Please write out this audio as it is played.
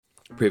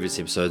previous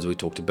episodes, we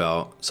talked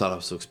about side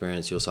hustle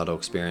experience, your side hustle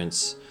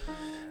experience.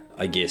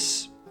 I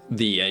guess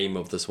the aim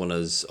of this one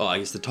is,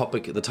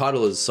 the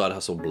title is Side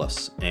Hustle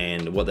Bliss,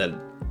 and what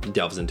that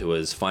delves into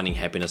is finding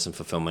happiness and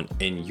fulfillment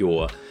in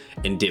your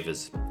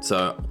endeavors.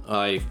 So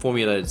I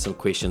formulated some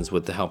questions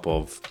with the help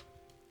of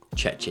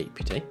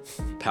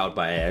ChatGPT, powered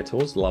by AI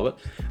tools, love it.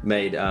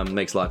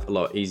 Makes life a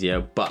lot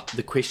easier, but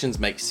the questions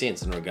make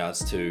sense in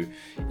regards to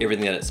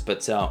everything that it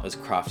spits out is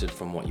crafted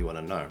from what you want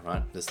to know,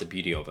 right? That's the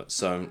beauty of it.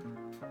 So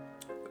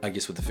I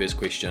guess with the first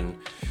question,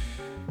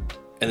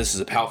 and this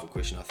is a powerful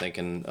question, I think,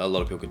 and a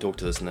lot of people could talk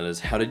to this, and that is,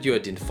 how did you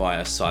identify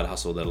a side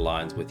hustle that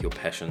aligns with your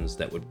passions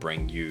that would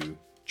bring you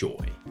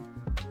joy?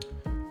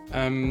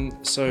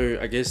 So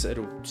I guess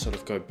it'll sort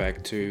of go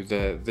back to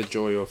the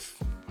joy of,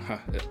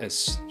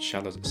 as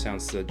shallow as it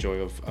sounds, the joy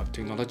of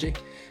technology.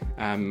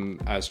 I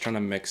was trying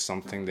to mix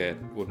something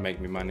that would make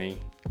me money,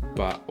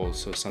 but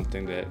also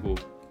something that will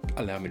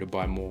allow me to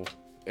buy more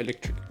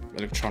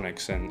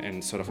electronics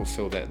and sort of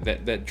fulfill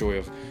that joy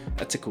of,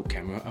 that's a cool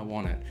camera, I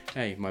want it.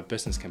 Hey, my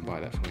business can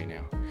buy that for me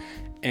now.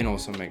 And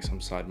also make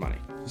some side money.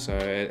 So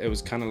it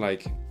was kind of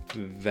like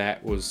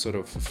that was sort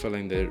of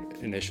fulfilling the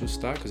initial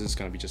start, because it's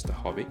going to be just a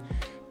hobby.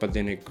 But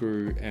then it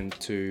grew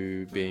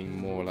into being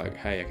more like,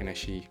 hey, I can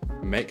actually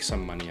make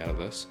some money out of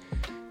this.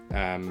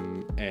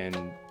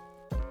 And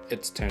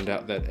it's turned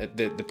out that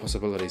the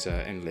possibilities are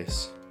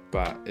endless,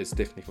 but it's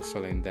definitely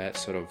fulfilling that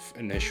sort of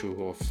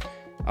initial of,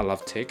 I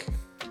love tech,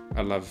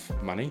 I love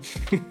money,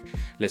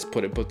 let's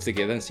put it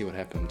together and see what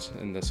happens.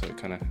 And that's how it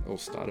kind of all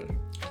started.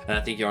 And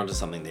I think you're onto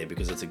something there,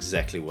 because it's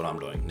exactly what I'm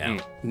doing now.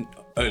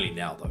 Only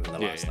now though, in the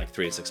last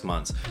 3 to 6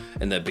 months.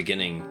 In the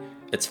beginning,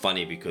 it's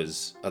funny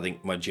because I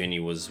think my journey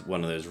was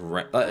one of those,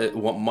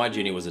 my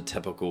journey was a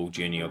typical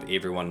journey of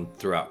everyone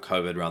throughout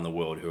COVID around the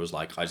world who was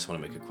like, I just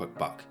want to make a quick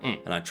buck.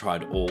 And I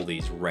tried all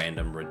these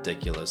random,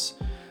 ridiculous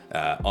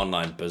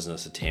online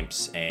business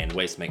attempts and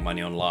ways to make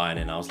money online,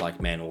 and I was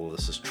like, man, all of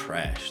this is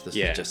trash. This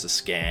is just a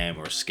scam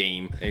or a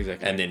scheme.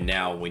 Exactly. And then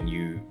now when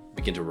you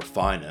begin to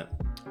refine it,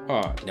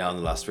 now in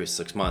the last 3 to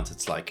 6 months,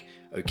 it's like,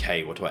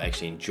 okay, what do I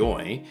actually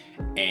enjoy?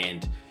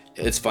 And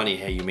it's funny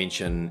how you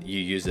mention you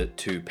use it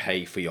to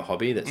pay for your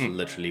hobby. That's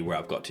literally where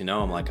I've got to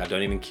now. I'm like, I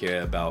don't even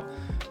care about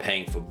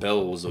paying for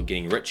bills or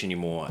getting rich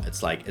anymore.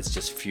 It's like, it's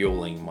just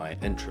fueling my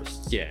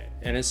interests. Yeah,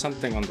 and it's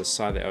something on the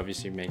side that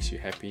obviously makes you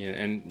happy,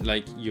 and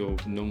like your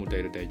normal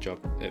day-to-day job,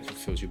 it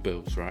fulfills your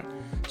bills, right?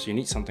 So you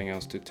need something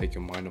else to take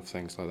your mind off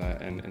things like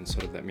that, and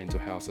sort of that mental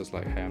health is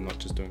like, hey, I'm not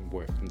just doing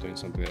work, I'm doing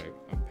something that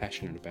I'm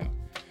passionate about.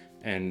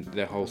 And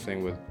the whole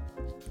thing with,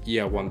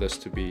 I want this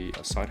to be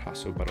a side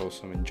hustle, but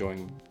also I'm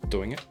enjoying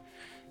doing it.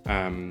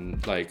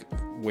 Like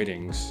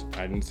weddings,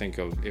 I didn't think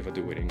I'll ever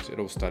do weddings. It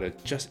all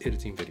started just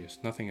editing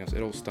videos, nothing else.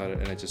 It all started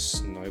and it just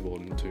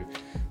snowballed into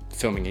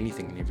filming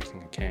anything and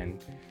everything I can,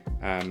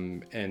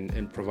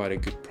 and provide a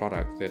good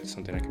product that's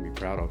something I can be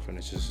proud of. And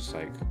it's just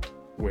like,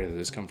 where did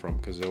this come from?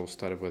 Because it all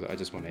started with, I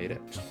just want to eat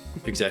it.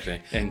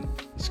 Exactly. And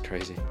it's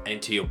crazy.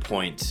 And to your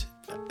point,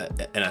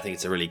 and I think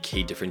it's a really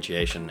key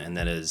differentiation, and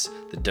that is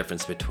the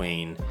difference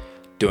between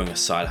doing a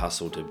side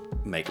hustle to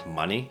make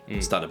money,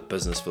 start a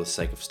business for the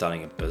sake of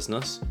starting a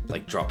business,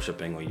 like drop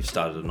shipping, or you've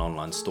started an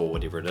online store,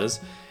 whatever it is,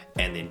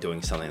 and then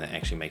doing something that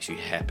actually makes you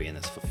happy and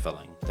that's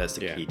fulfilling. That's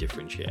the key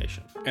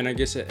differentiation. And I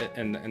guess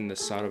and the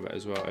side of it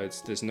as well,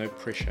 there's no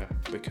pressure,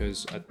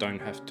 because I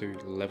don't have to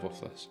live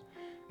off this.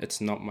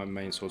 It's not my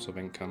main source of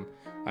income.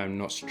 I'm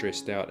not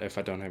stressed out if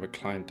I don't have a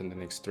client in the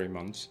next 3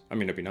 months. I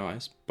mean, it'd be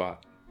nice,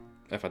 but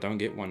if I don't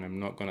get one, I'm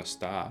not going to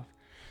starve.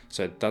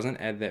 So it doesn't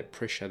add that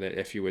pressure that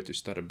if you were to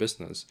start a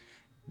business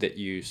that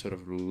you sort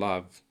of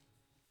love,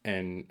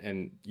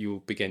 and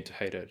you'll begin to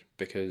hate it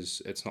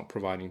because it's not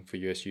providing for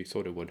you as you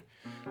thought it would,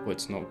 or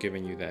it's not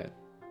giving you that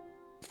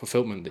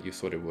fulfillment that you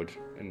thought it would.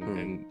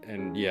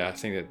 And I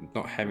think that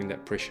not having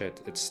that pressure,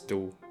 it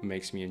still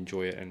makes me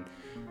enjoy it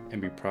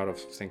and be proud of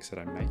things that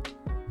I make.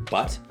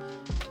 But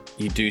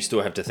you do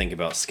still have to think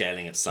about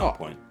scaling at some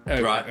point,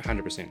 right?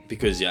 100%.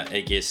 Because I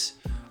guess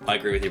I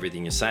agree with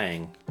everything you're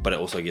saying, but it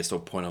also gets to a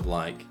point of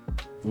like,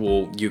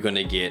 well, you're going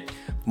to get,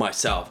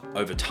 myself,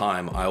 over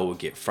time, I will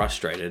get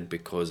frustrated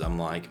because I'm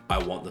like, I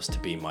want this to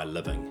be my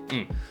living. Do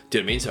you know what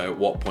I mean? So at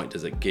what point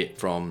does it get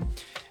from,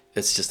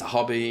 it's just a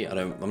hobby,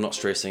 I'm not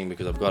stressing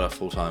because I've got a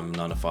full-time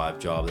 9-to-5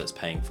 job that's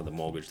paying for the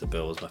mortgage, the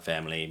bills, my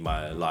family,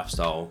 my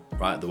lifestyle,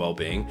 right, the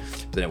well-being.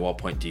 But then at what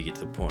point do you get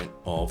to the point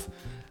of,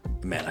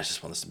 man, I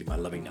just want this to be my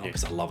living now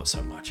because I love it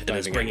so much. And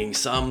it's bringing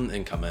some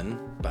income in,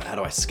 but how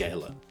do I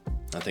scale it?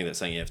 I think that's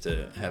something you have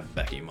to have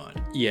back in your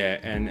mind. Yeah,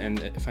 and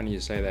funny you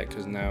say that,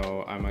 because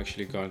now I'm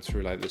actually going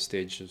through like the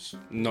stages,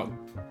 not,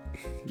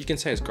 you can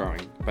say it's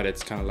growing, but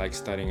it's kind of like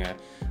starting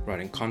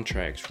writing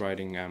contracts,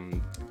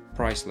 writing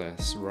price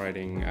lists,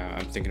 writing,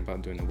 I'm thinking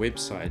about doing a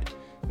website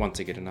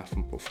once I get enough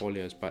from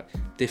portfolios, but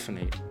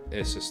definitely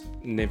it's just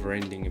never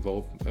ending,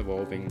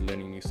 evolving,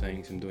 learning new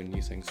things and doing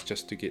new things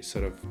just to get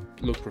sort of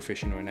look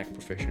professional and act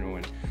professional.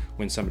 And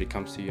when somebody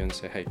comes to you and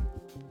say, hey,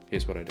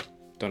 here's what I do,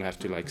 Don't have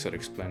to like sort of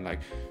explain like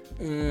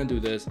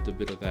do this, do a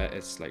bit of that.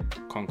 It's like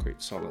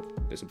concrete, solid.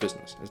 It's a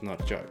business. It's not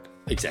a joke.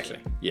 Exactly.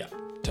 Yeah,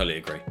 totally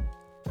agree.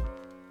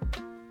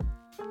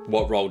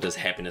 What role does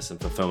happiness and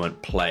fulfillment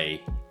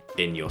play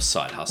in your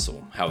side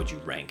hustle? How would you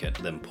rank it,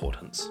 the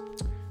importance?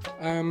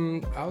 I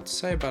would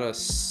say about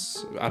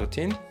out of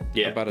 10.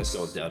 Yeah, about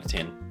out of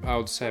 10. I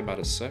would say about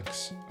a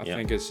 6. I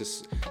think it's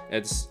just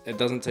it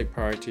doesn't take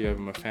priority over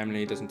my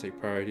family. It doesn't take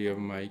priority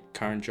over my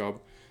current job,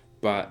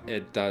 but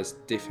it does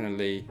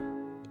definitely.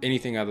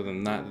 Anything other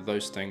than that,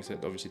 those things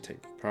that obviously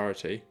take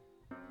priority,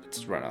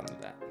 it's right under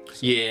that.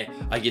 So. Yeah,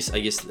 I guess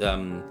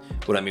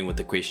what I mean with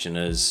the question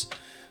is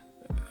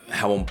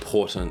how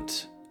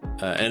important.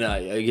 And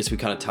I guess we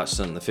kind of touched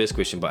on the first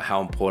question, but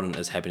how important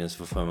is happiness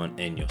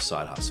fulfillment in your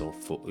side hustle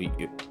for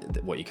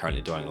what you're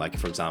currently doing? Like,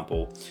 for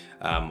example,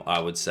 I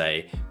would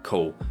say,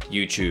 cool,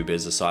 YouTube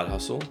is a side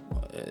hustle,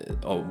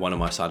 or one of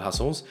my side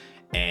hustles,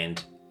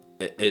 and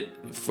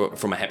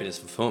from a happiness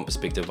fulfillment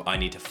perspective, I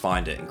need to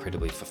find it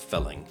incredibly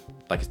fulfilling.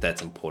 Like,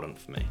 that's important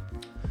for me.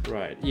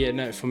 Right. Yeah.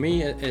 No. For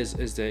me, it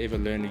is the ever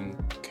learning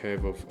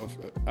curve of.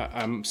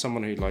 I'm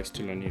someone who likes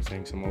to learn new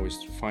things. I'm always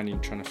trying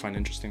to find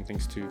interesting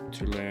things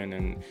to learn,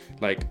 and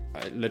like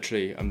I'm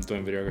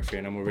doing videography,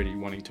 and I'm already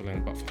wanting to learn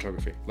about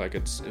photography. Like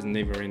it's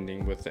never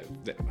ending with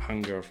that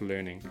hunger of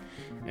learning,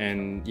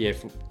 and yeah,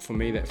 for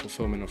me, that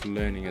fulfillment of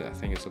learning, I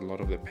think it's a lot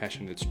of the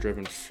passion that's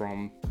driven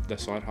from the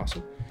side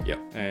hustle. Yeah.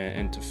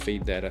 And to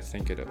feed that, I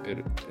think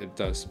it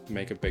does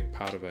make a big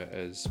part of it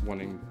is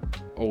wanting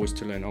always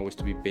to learn, always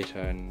to be better,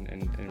 and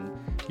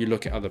you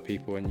look at other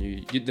people and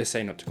you they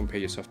say not to compare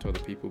yourself to other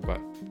people, but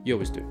you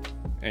always do,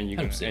 and you're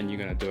gonna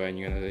do it, and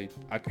you're gonna say,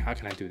 how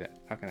can I do that?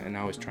 And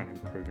I always trying to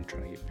improve and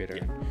trying to get better.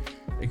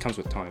 Yeah. It comes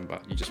with time,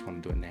 but you just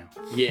want to do it now.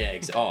 Yeah,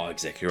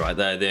 exactly right.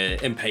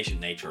 The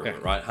impatient nature of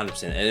it, right?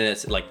 100%. And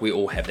it's like we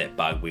all have that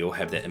bug. We all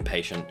have that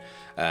impatient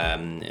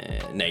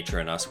nature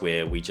in us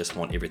where we just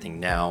want everything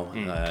now,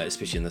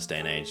 especially in this day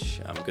and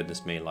age.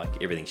 Goodness me,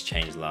 like everything's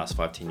changed the last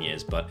 5-10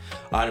 years. But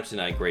 100%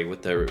 I agree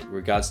with the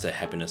regards to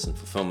happiness and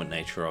fulfillment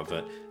nature of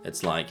it.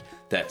 It's like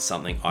that's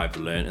something I've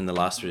learned in the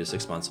last 3 to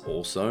 6 months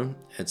also.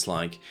 It's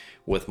like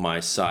with my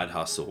side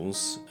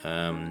hustles,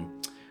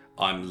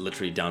 I'm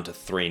literally down to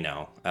 3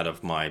 now out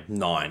of my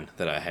 9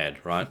 that I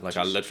had, right? Like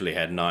I literally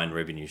had 9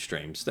 revenue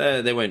streams.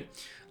 They weren't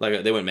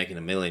making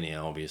a millionaire,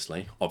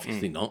 obviously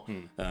not.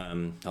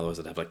 Otherwise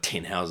I'd have like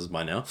 10 houses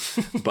by now.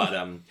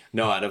 But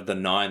no, out of the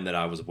 9 that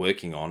I was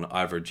working on,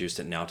 I've reduced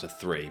it now to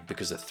 3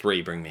 because the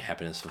 3 bring me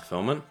happiness,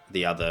 fulfillment.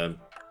 The other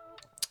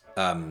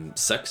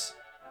 6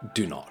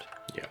 do not.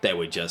 Yeah. They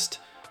were just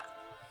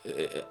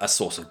a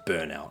source of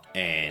burnout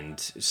and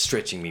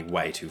stretching me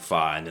way too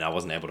far, and then I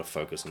wasn't able to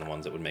focus on the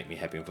ones that would make me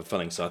happy and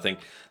fulfilling. So I think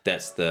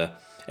that's the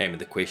aim of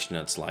the question.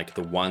 It's like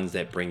the ones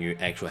that bring you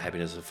actual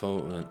happiness and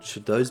fulfillment,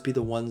 should those be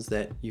the ones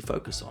that you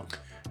focus on?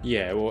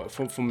 Yeah, well,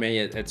 for me,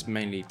 it's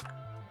mainly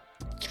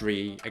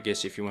 3. I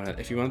guess if you want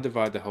to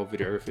divide the whole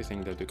videography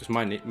thing, though, because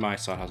my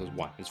side hustle is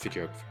 1. It's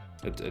videography.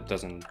 It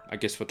doesn't, I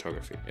guess,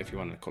 photography, if you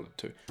want to call it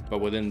 2.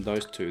 But within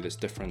those 2, there's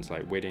difference,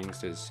 like weddings,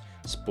 there's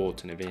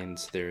sport and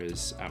events, there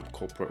is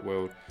corporate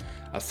world.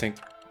 I think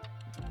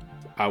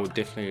I would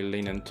definitely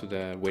lean into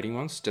the wedding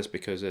ones just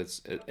because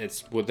it's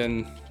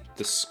within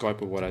the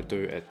scope of what I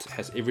do. It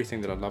has everything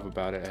that I love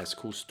about it. It has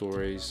cool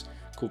stories,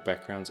 cool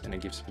backgrounds, and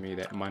it gives me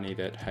that money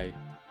that, hey,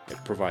 it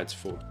provides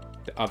for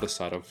the other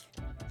side of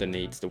the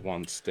needs, the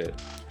wants that.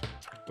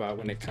 But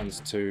when it comes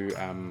to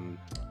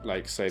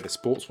like say the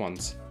sports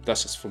ones,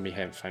 that's just for me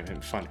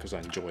having fun because I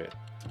enjoy it,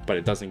 but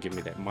it doesn't give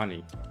me that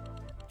money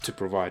to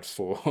provide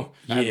for.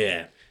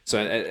 Yeah.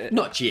 So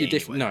not yet.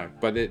 Anyway. No,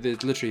 but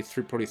there's literally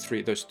probably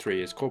 3. Those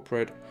 3 is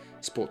corporate,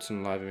 sports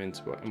and live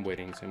events, and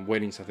weddings. And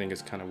weddings, I think,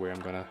 is kind of where I'm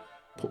gonna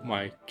put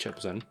my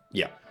chips in.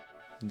 Yeah.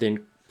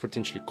 Then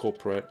potentially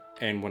corporate,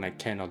 and when I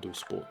can, I'll do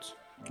sports.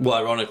 Well,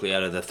 ironically,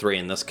 out of the 3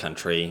 in this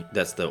country,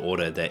 that's the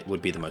order that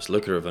would be the most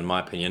lucrative, in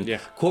my opinion. Yeah.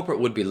 Corporate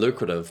would be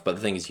lucrative, but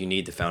the thing is, you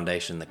need the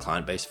foundation, the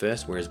client base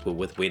first. Whereas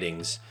with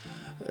weddings,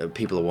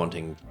 people are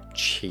wanting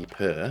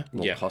cheaper,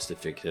 more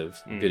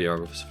cost-effective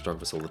videographers,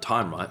 photographers all the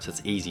time, right? So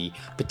it's easy,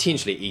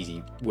 potentially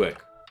easy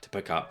work to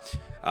pick up.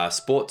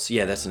 Sports,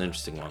 yeah, that's an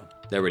interesting one.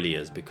 That really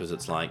is, because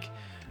it's like,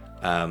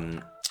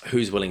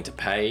 who's willing to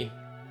pay?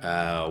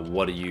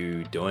 What are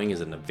you doing? Is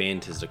it an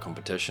event? Is it a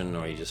competition? Or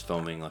are you just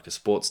filming like a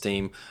sports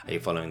team? Are you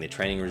following their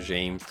training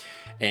regime?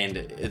 And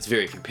it's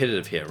very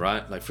competitive here,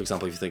 right? Like, for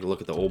example, if you look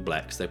at the All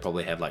Blacks, they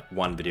probably have like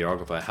 1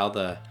 videographer.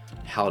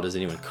 How does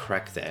anyone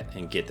crack that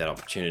and get that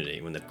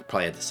opportunity when they've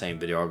probably had the same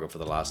videographer for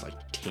the last like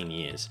 10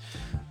 years?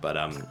 But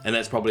and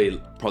that's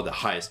probably the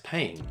highest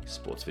paying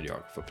sports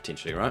videographer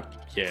potentially, right?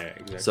 Yeah,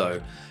 exactly.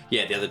 So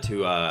yeah, the other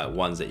 2 are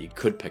ones that you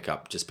could pick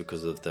up just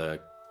because of the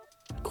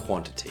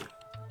quantity.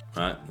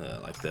 Right,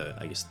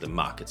 I guess the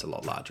market's a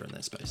lot larger in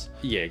that space.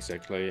 Yeah,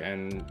 exactly.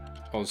 And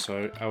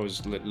also, I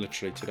was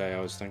literally today, I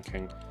was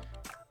thinking,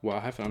 well,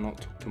 haven't I not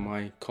talked to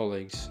my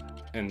colleagues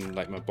and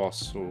like my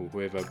boss or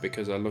whoever,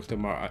 because I looked at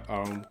our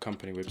own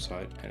company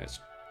website and it's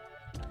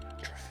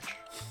trash.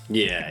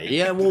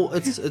 Yeah. Well,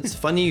 it's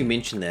funny you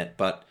mention that,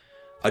 but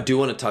I do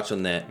want to touch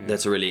on that.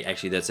 That's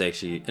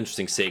actually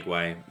interesting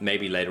segue.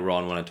 Maybe later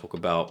on when I talk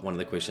about one of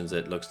the questions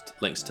that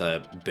links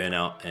to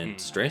burnout and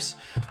stress,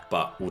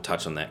 but we'll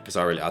touch on that because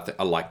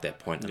I like that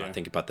point, and I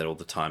think about that all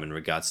the time in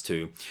regards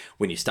to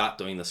when you start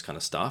doing this kind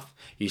of stuff,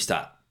 you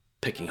start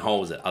picking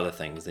holes at other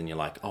things, and you're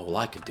like, oh well,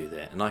 I could do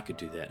that, and I could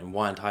do that, and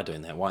why aren't I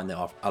doing that? Why aren't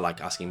they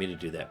like asking me to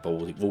do that? But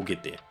we'll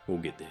get there. We'll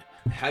get there.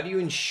 How do you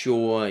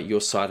ensure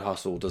your side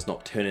hustle does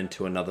not turn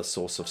into another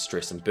source of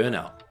stress and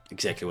burnout?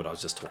 Exactly what I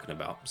was just talking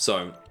about.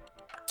 So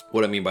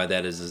what I mean by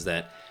that is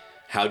that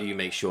how do you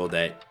make sure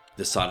that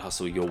the side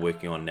hustle you're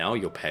working on now,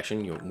 your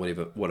passion,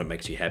 what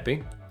makes you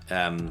happy,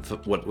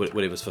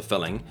 whatever's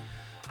fulfilling,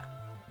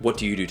 what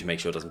do you do to make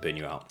sure it doesn't burn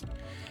you out?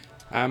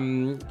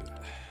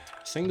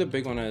 I think the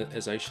big one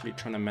is actually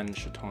trying to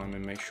manage your time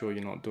and make sure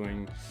you're not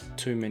doing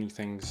too many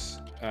things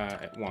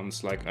at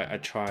once. Like I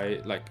try,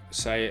 like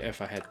say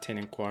if I had 10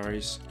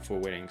 inquiries for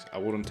weddings, I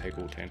wouldn't take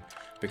all 10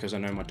 because I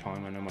know my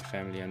time, I know my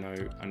family, I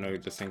know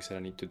the things that I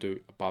need to do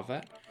above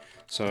that.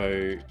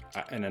 So,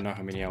 and I know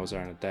how many hours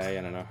are in a day,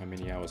 and I know how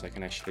many hours I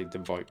can actually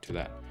devote to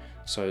that.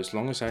 So as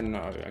long as I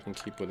know I can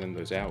keep within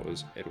those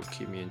hours, it'll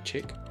keep me in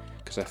check.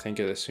 Because I think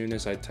as soon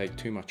as I take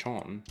too much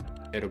on,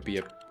 it'll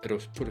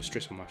put a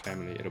stress on my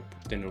family.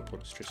 It'll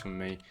put a stress on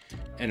me,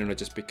 and it'll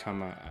just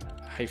become a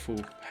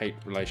hate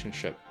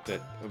relationship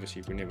that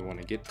obviously we never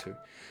want to get to.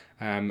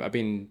 I've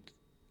been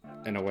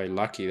in a way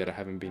lucky that I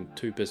haven't been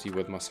too busy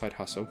with my side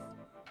hustle,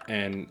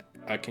 and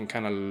I can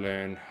kind of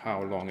learn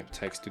how long it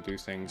takes to do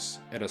things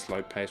at a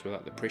slow pace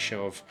without the pressure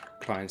of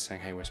clients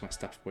saying, hey, where's my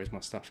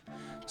stuff?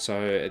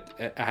 So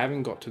I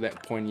haven't got to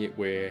that point yet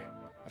where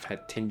I've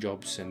had 10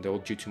 jobs and they're all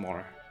due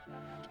tomorrow.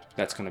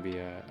 That's going to be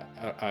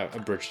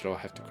a bridge that I'll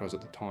have to cross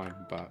at the time.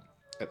 But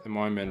at the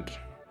moment,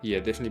 yeah,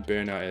 definitely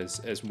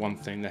burnout is one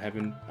thing that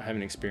I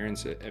haven't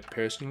experienced it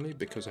personally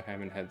because I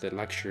haven't had the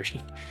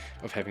luxury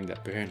of having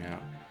that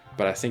burnout.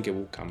 But I think it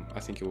will come. I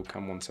think it will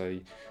come once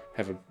I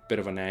have a bit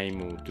of a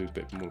name or do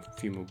a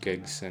few more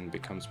gigs and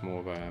becomes more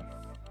of a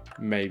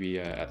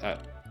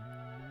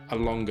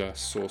longer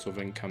source of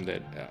income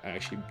that I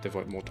actually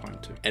devote more time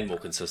to. And more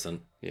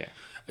consistent. Yeah.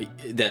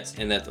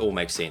 That all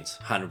makes sense,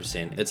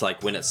 100%. It's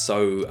like when it's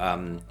so,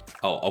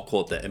 I'll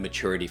call it the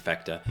immaturity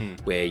factor,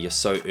 where you're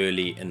so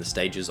early in the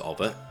stages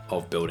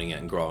of building it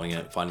and growing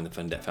it, finding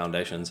the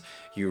foundations,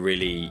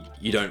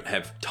 you don't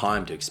have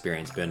time to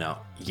experience burnout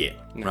yet,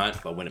 right?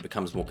 But when it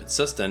becomes more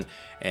consistent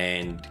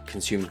and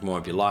consumes more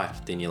of your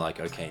life, then you're like,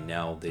 okay,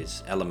 now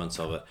there's elements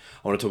of it.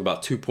 I want to talk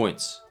about 2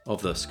 points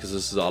of this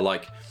because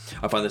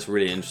I find this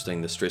really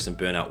interesting, the stress and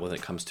burnout when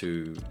it comes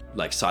to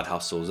like side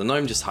hustles, and not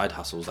even just side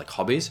hustles, like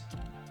hobbies.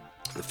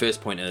 The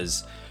first point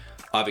is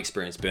I've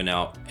experienced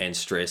burnout and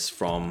stress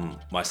from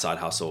my side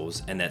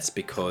hustles, and that's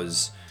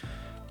because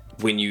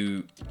when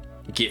you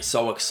get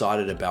so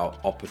excited about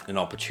an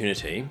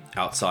opportunity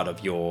outside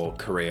of your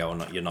career or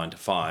not your 9 to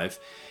 5,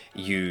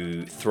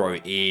 you throw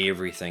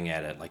everything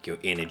at it, like your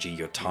energy,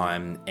 your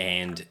time,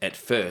 and at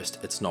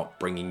first it's not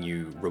bringing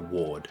you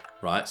reward,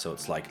 right? So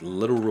it's like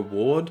little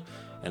reward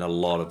and a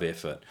lot of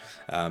effort.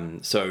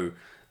 So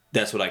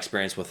that's what I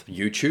experienced with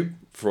YouTube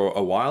for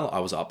a while. I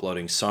was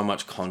uploading so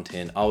much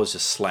content. I was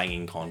just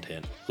slanging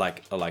content,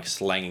 like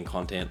slanging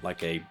content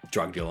like a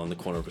drug dealer on the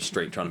corner of a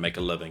street trying to make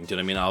a living. Do you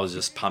know what I mean? I was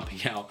just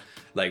pumping out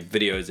like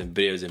videos and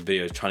videos and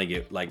videos, trying to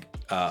get like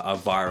a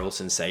viral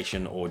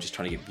sensation or just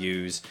trying to get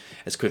views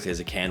as quickly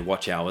as I can,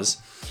 watch hours.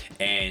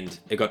 And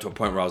it got to a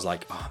point where I was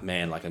like, oh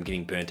man, like I'm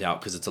getting burnt out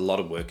because it's a lot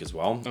of work as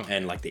well.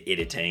 And like the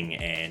editing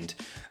and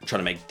trying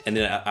to make, and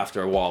then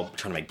after a while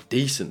trying to make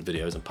decent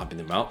videos and pumping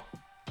them out.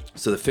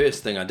 So the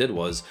first thing I did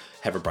was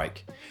have a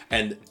break,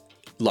 and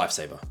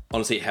lifesaver.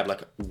 Honestly, have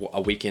like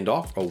a weekend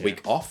off or a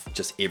week off,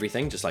 just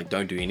everything, just like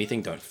don't do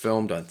anything, don't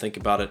film, don't think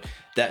about it.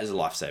 That is a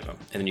lifesaver.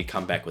 And then you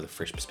come back with a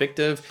fresh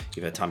perspective,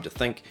 you've had time to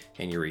think,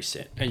 and you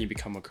reset. And you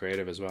become more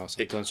creative as well.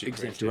 Sometimes your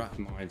creative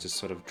mind just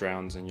sort of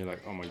drowns and you're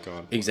like, oh my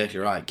God. Exactly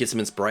right. Get some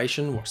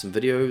inspiration, watch some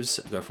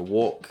videos, go for a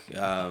walk,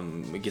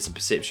 get some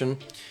perception.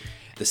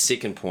 The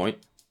second point,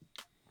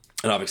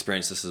 and I've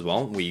experienced this as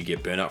well, where you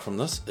get burnout from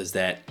this, is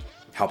that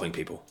helping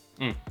people.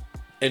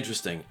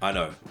 Interesting, I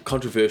know,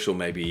 controversial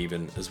maybe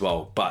even as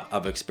well, but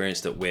I've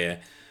experienced it where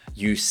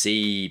you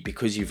see,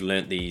 because you've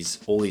learnt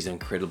all these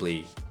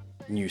incredibly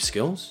new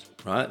skills,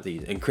 right?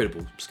 These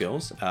incredible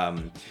skills,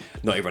 not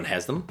everyone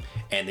has them,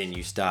 and then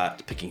you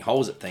start picking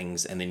holes at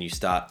things, and then you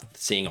start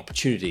seeing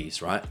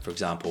opportunities, right? For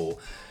example,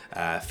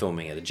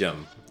 filming at a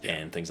gym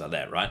and things like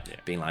that, right? Yeah.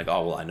 Being like,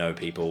 oh, well, I know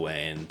people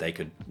and they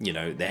could,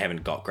 they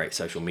haven't got great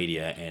social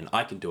media and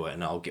I can do it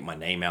and I'll get my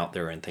name out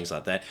there and things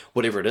like that,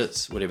 whatever it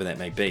is, whatever that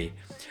may be.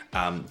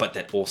 But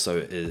that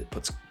also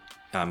puts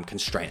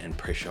constraint and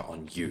pressure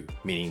on you,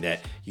 meaning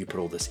that you put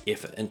all this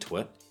effort into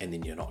it and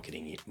then you're not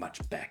getting it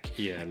much back.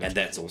 Yeah, and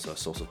that's also a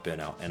source of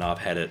burnout. And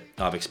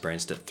I've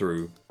experienced it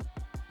through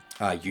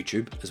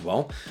YouTube as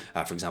well.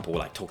 For example,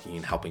 like talking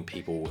and helping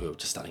people who are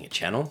just starting a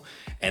channel,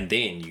 and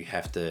then you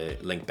have to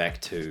link back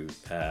to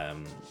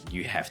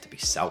you have to be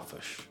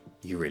selfish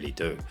You really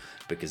do.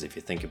 Because if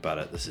you think about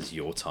it, this is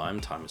your time.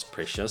 Time is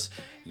precious.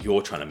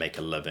 You're trying to make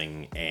a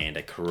living and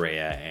a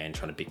career and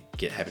trying to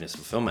get happiness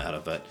and fulfillment out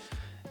of it.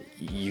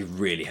 You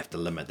really have to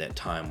limit that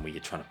time where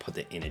you're trying to put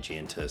that energy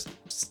into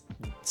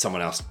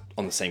someone else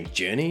on the same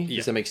journey.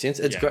 Does that make sense?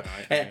 It's great.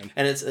 And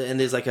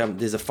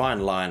there's a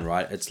fine line,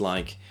 right? It's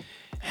like,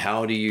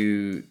 how do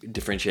you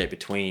differentiate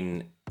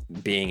between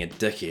being a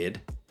dickhead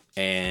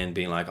and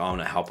being like, oh, I'm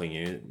not helping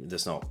you.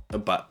 That's not,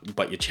 but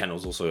your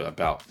channel's also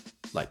about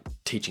like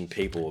teaching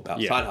people about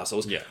side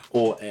hustles. Yeah.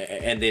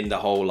 And then the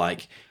whole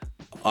like,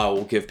 I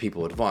will give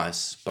people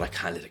advice, but I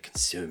can't let it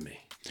consume me.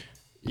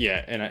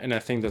 Yeah, and I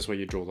think that's where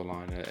you draw the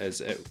line.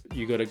 Is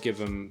you got to give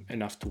them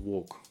enough to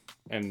walk,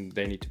 and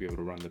they need to be able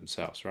to run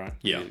themselves, right?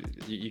 Yeah.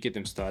 You get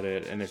them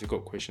started, and if you've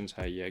got questions,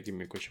 hey, yeah, give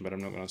me a question, but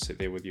I'm not going to sit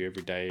there with you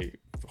every day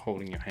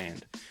holding your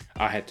hand.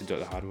 I had to do it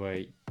the hard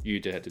way.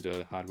 You had to do it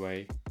the hard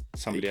way.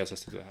 Somebody else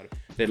has to do it the hard way.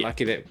 They're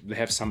lucky that they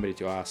have somebody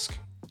to ask.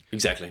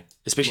 Exactly.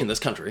 Especially in this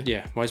country.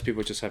 Yeah, most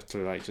people just have to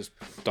like just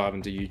dive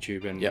into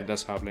YouTube, and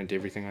that's how I've learned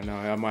everything I know.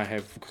 I might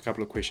have a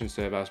couple of questions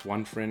to have asked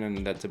one friend,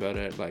 and that's about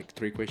it. Like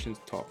 3 questions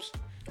tops.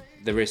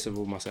 The rest of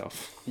all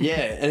myself. Yeah,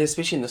 and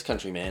especially in this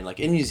country, man. Like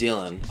in New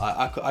Zealand,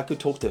 I could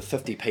talk to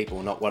 50 people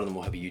and not one of them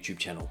will have a YouTube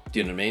channel. Do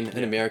you know what I mean?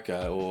 In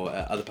America or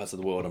other parts of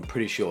the world, I'm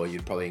pretty sure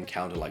you'd probably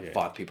encounter like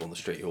 5 people on the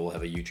street who all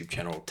have a YouTube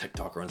channel, or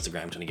TikTok or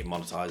Instagram, trying to get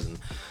monetized and,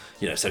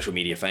 you know, social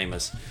media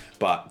famous.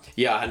 But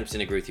yeah, I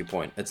 100% agree with your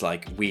point. It's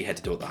like we had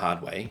to do it the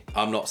hard way.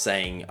 I'm not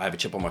saying I have a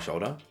chip on my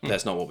shoulder.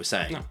 That's not what we're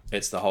saying. No.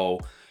 It's the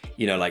whole,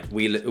 you know, like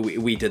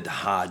we did the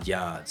hard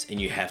yards, and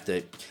you have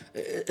to.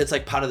 It's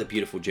like part of the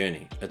beautiful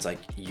journey. It's like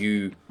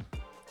you,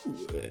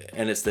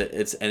 and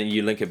and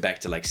you link it back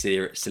to like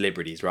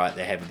celebrities, right?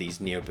 They have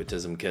these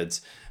nepotism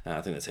kids.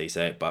 I think that's how you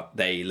say it. But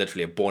they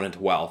literally are born into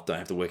wealth, don't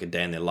have to work a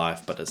day in their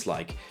life. But it's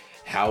like,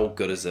 how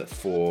good is it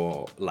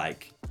for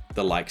like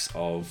the likes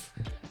of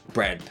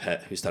Brad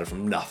Pitt, who started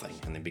from nothing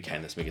and then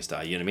became this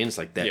megastar? You know what I mean? It's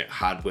like that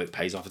hard work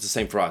pays off. It's the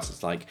same for us.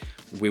 It's like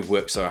we've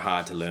worked so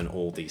hard to learn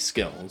all these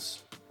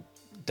skills.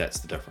 That's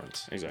the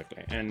difference.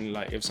 Exactly. And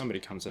like if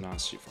somebody comes and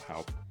asks you for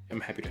help, I'm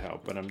happy to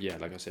help, but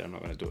like I said, I'm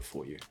not going to do it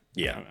for you.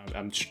 Yeah.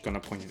 I'm just going to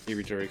point you in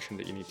every direction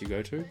that you need to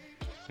go to.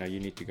 Now you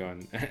need to go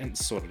and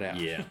sort it out.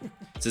 Yeah.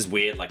 It's this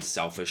weird like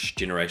selfish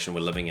generation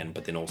we're living in,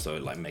 but then also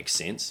like makes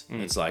sense.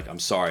 It's like, I'm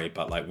sorry,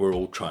 but like we're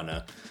all trying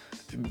to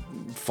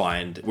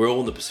we're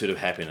all in the pursuit of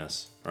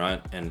happiness,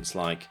 right? And it's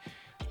like,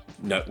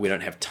 no, we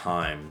don't have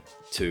time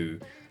to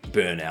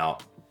burn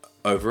out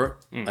over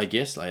it. I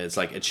guess like it's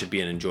like it should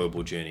be an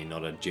enjoyable journey,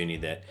 not a journey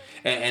that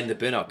and the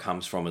burnout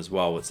comes from as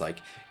well. It's like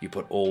you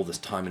put all this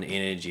time and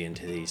energy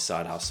into these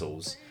side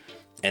hustles,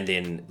 and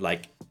then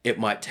like it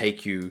might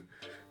take you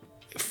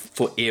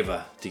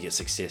forever to get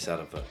success out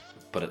of it,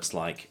 but it's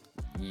like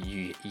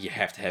you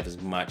have to have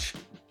as much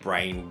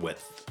brain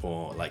width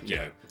or like you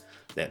know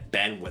that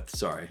bandwidth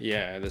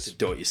to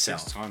do it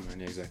yourself. Time,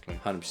 man. Yeah, exactly.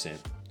 100%.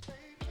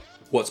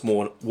 What's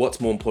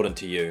more important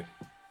to you,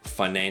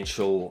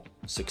 financial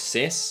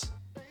success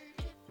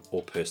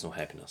or personal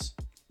happiness?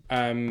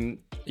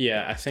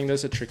 I think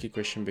that's a tricky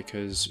question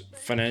because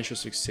financial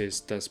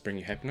success does bring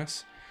you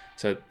happiness,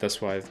 so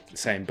that's why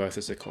saying both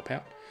is a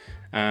cop-out.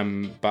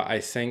 But I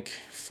think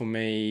for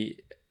me,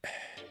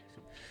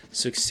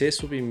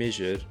 success will be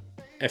measured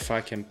if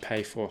I can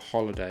pay for a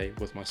holiday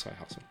with my side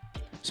hustle.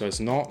 So it's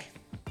not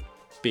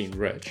being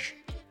rich,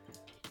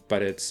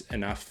 but it's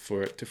enough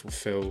for it to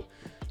fulfill,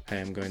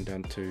 hey, I'm going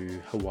down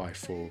to Hawaii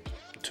for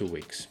 2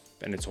 weeks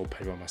and it's all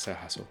paid by my side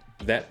hustle.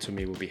 That to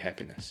me will be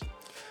happiness,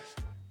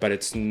 but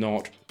it's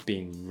not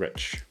being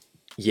rich.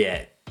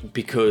 Yeah,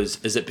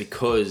 is it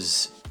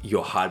because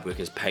your hard work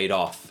has paid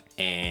off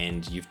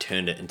and you've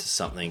turned it into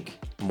something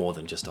more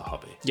than just a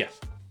hobby? Yeah,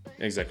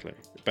 exactly.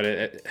 But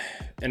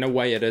in a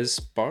way it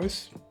is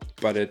both,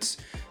 but it's,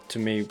 to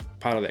me,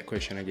 part of that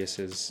question, I guess,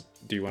 is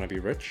do you want to be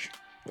rich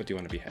or do you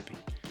want to be happy?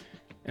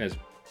 And it's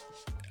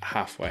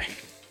halfway.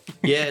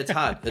 Yeah, it's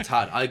hard.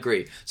 I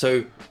agree.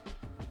 So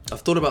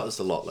I've thought about this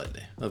a lot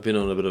lately. I've been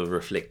on a bit of a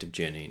reflective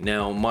journey.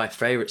 Now, my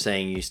favorite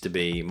saying used to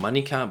be,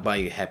 money can't buy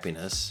you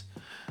happiness,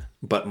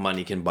 but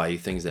money can buy you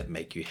things that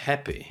make you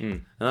happy.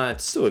 And I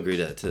still agree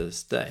to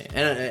this day.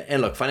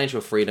 And look,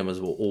 financial freedom is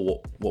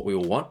all what we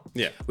all want.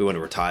 Yeah. We want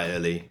to retire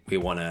early. We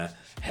want to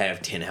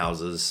have 10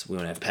 houses. We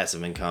want to have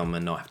passive income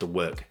and not have to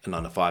work a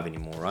 9 to 5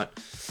 anymore, right?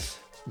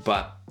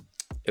 But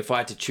if I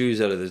had to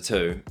choose out of the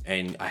two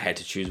and I had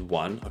to choose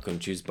one, I couldn't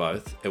choose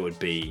both, it would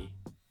be,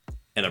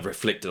 and I've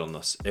reflected on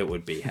this, it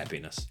would be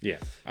happiness. Yeah.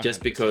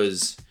 Just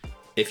because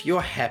if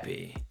you're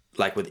happy,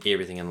 like with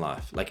everything in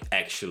life, like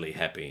actually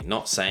happy,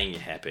 not saying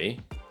you're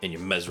happy and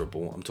you're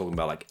miserable, I'm talking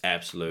about like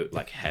absolute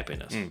like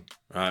happiness,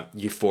 right?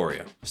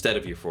 Euphoria, state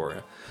of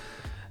euphoria.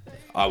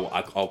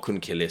 I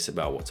couldn't care less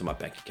about what's in my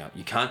bank account.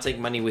 You can't take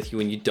money with you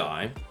when you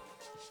die,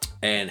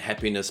 and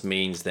happiness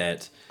means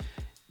that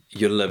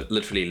you're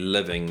literally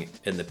living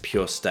in the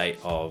pure state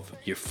of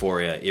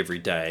euphoria every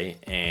day,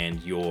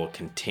 and you're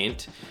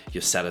content,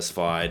 you're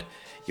satisfied,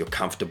 you're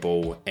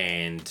comfortable,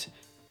 and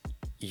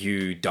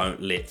you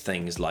don't let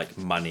things like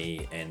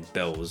money and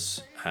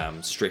bills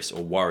stress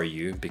or worry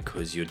you,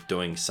 because you're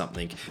doing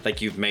something,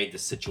 like you've made the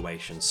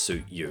situation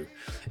suit you.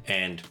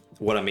 And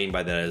what I mean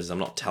by that is, I'm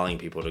not telling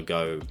people to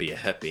go be a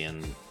hippie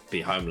and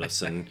be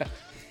homeless and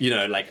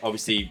like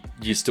obviously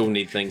you still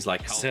need things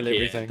like sell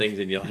everything, things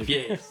in your life.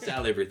 Yeah,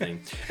 sell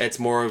everything. It's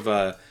more of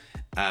a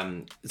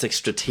it's like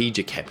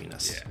strategic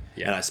happiness.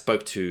 Yeah. And I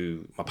spoke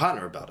to my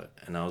partner about it,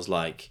 and I was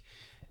like,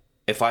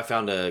 if I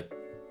found a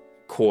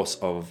course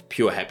of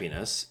pure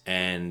happiness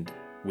and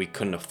we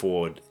couldn't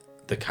afford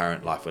the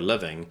current life we're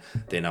living,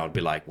 then I would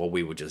be like, well,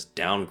 we would just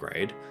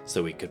downgrade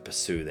so we could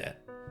pursue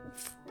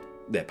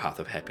that path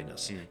of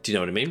happiness. Do you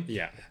know what I mean?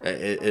 Yeah.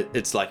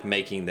 It's like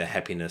making the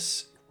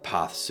happiness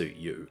path suit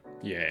you.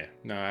 Yeah,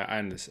 no, I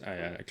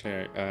understand.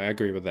 I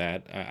agree with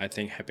that. I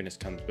think happiness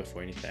comes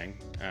before anything.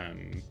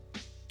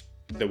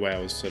 The way I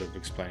was sort of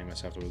explaining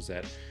myself was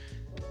that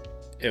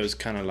it was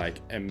kind of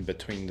like in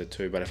between the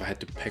two, but if I had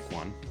to pick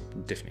one,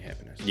 definitely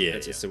happiness. Yeah,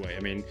 That's just the way. I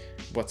mean,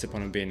 what's the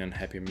point of being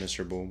unhappy,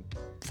 miserable,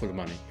 full of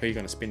money? Who are you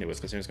going to spend it with?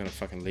 Because they're just going to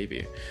fucking leave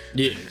you.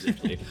 Yeah,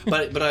 exactly.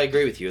 but I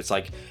agree with you. It's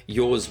like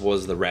yours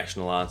was the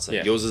rational answer.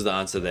 Yeah. Yours is the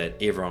answer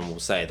that everyone will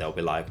say. They'll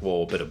be like,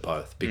 well, a bit of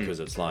both, because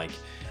it's like,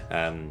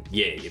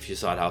 if your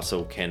side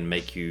hustle can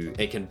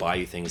it can buy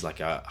you things like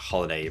a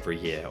holiday every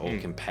year, or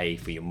can pay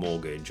for your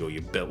mortgage or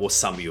your bill, or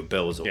some of your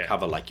bills, or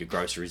cover like your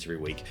groceries every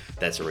week.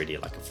 That's already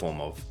like a form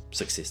of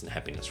success and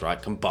happiness,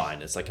 right?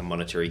 Combined, it's like a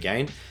monetary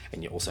gain,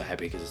 and you're also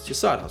happy because it's your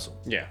side hustle.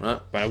 Yeah, right.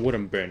 But I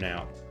wouldn't burn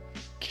out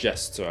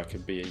just so I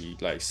could be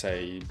like,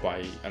 say,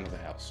 buy another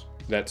house.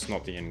 That's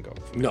not the end goal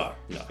for me. No.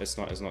 It's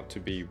not to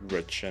be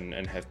rich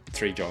and have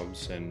 3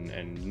 jobs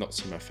and not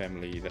see my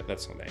family.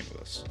 That's not the aim of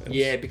this.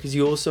 Yeah, because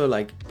you also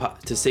like,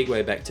 to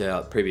segue back to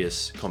our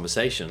previous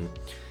conversation,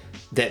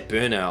 that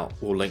burnout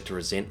will link to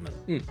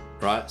resentment,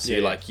 right? So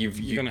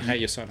you're gonna hate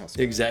your side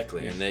hustle.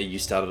 Exactly, and there you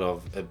started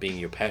off being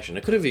your passion.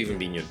 It could have even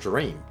been your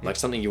dream, like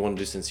something you wanted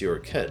to do since you were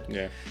a kid.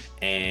 Yeah.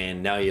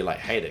 And now you like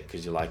hate it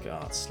because you're like,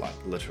 oh, it's like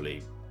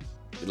literally,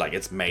 like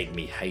it's made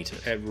me hate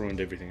it. It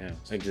ruined everything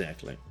else.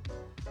 Exactly.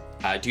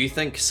 Do you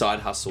think side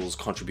hustles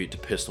contribute to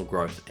personal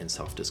growth and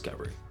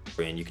self-discovery?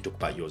 And you can talk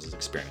about yours as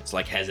experience.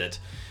 Like, has it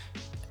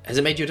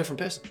made you a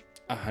different person?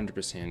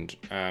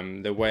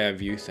 100%. The way I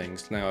view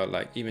things now,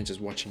 like even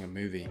just watching a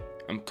movie,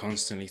 I'm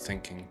constantly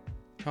thinking,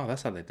 oh,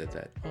 that's how they did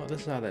that. Oh,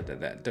 this is how they did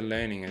that. The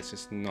learning is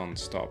just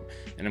non-stop,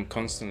 and I'm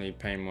constantly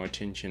paying more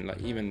attention.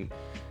 Like even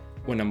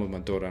when I'm with my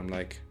daughter, I'm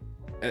like,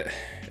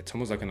 it's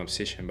almost like an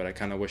obsession, but I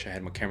kind of wish I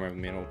had my camera with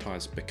me at all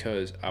times,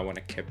 because I want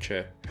to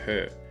capture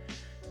her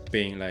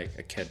being like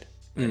a kid.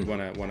 And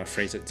want to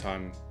freeze the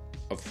time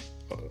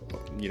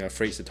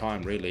freeze the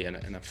time really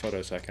in a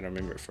photo, so I can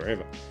remember it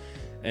forever.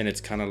 And it's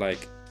kind of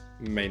like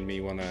made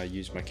me want to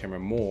use my camera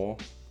more,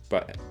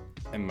 but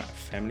in my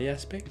family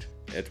aspect,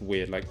 it's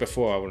weird. Like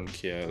before I wouldn't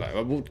care, like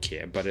I would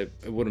care, but it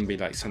wouldn't be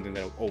like something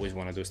that I always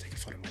want to do is take a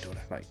photo of my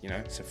daughter, like,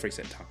 it's a freeze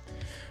that time.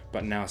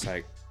 But now it's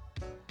like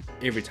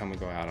every time we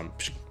go out, I'm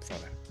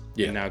photo.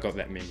 Yeah. And now I got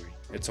that memory.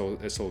 It's all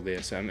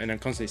there. So and I'm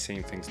constantly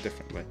seeing things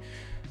differently.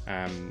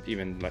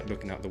 Even like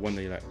looking out the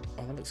window, you're like,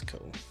 oh, that looks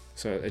cool.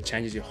 So it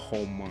changes your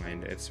whole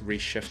mind. It's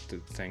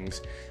reshifted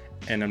things,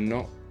 and I'm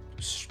not,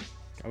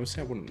 I would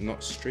say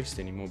not stressed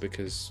anymore,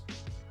 because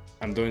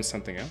I'm doing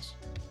something else.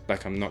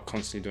 Like I'm not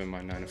constantly doing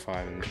my 9 to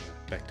 5 and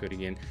back to it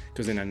again,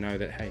 because then I know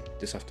that, hey,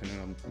 this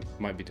afternoon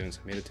I might be doing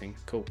some editing.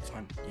 Cool,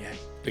 fun, yeah.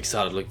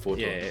 Excited, looking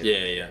forward to it.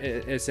 Yeah.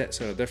 It's that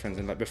sort of difference.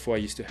 And like before, I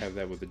used to have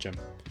that with the gym.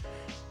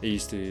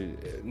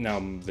 Now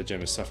the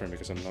gym is suffering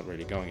because I'm not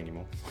really going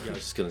anymore. Yeah, I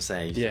was just gonna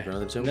say, yeah.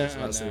 Run the gym. No.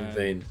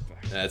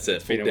 That's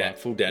it.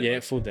 Full dad. Yeah,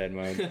 full dad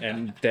mode,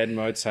 and dad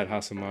mode, side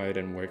hustle mode,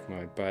 and work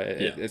mode. But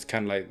it's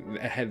kind of like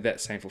I had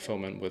that same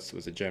fulfillment with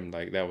the gym.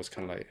 Like that was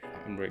kind of like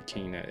I'm very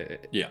keen.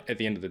 At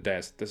the end of the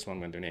day, this is what I'm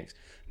gonna do next.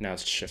 Now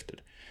it's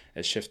shifted.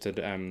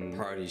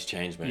 Priorities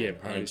change, man. Yeah,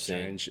 priorities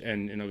change,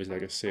 and obviously,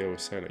 like I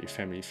always say, like your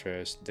family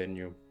first, then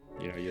your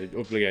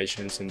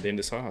obligations, and then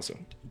the side hustle.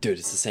 Dude,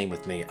 it's the same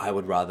with me. I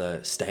would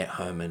rather stay at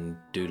home and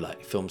do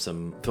like film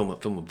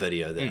a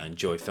video that I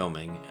enjoy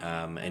filming,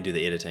 and do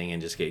the editing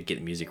and just get the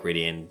music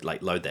ready and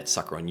like load that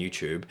sucker on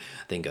YouTube,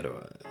 then go to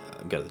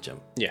the gym.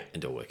 Yeah.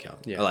 And do a workout.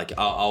 Yeah. Like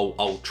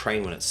I'll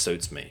train when it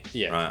suits me.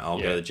 Yeah. Right. I'll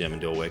go to the gym and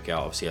do a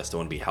workout. Obviously, I still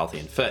want to be healthy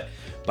and fit,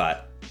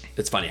 but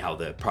it's funny how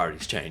the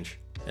priorities change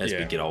as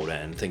we get older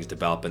and things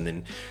develop. And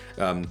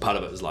then part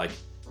of it was like,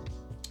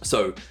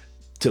 so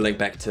to link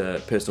back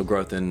to personal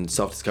growth and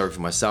self-discovery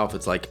for myself,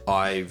 it's like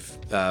I've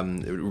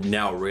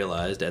now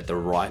realized at the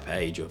ripe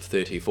age of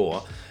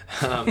 34,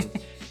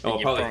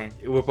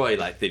 we're probably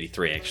like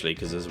 33 actually,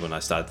 because this is when I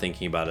started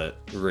thinking about it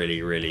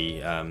really,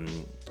 really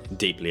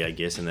deeply, I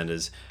guess, and that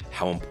is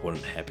how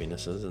important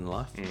happiness is in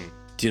life.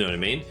 Do you know what I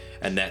mean?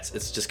 And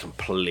it's just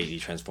completely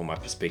transformed my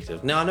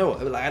perspective. Now I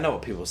know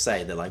what people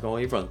say. They're like, oh,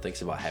 everyone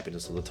thinks about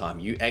happiness all the time.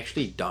 You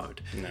actually don't.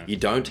 No. You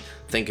don't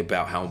think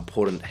about how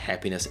important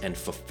happiness and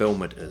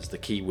fulfillment is. The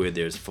key word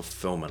there is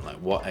fulfillment. Like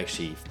what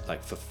actually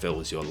like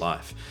fulfills your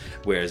life.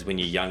 Whereas when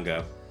you're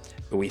younger,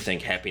 we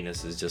think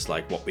happiness is just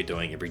like what we're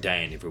doing every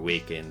day and every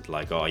week, and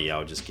like, oh yeah,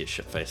 I'll just get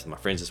shit faced with my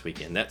friends this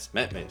weekend. That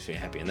makes me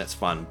happy, and that's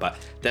fun. But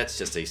that's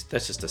just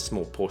a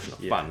small portion of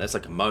fun. That's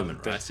like a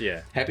moment,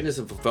 right? Happiness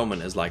and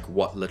fulfillment is like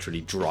what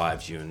literally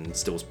drives you and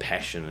instills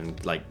passion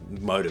and like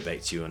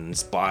motivates you and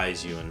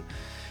inspires you, and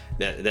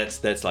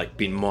that's like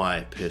been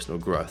my personal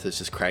growth. It's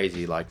just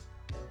crazy, like,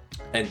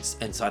 and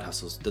Side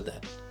Hustles did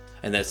that,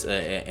 and that's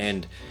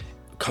when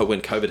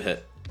COVID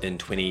hit in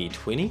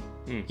 2020,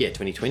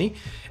 2020,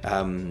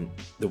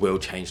 the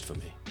world changed for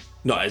me.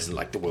 Not as in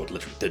like the world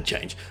literally did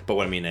change, but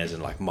what I mean as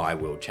in like my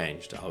world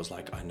changed. I was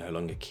like, I no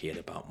longer cared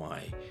about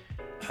my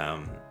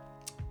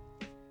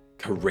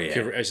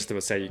career. I was just about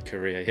to say your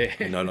career,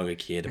 yeah. I no longer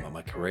cared about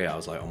my career. I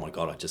was like, oh my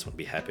God, I just want to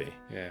be happy.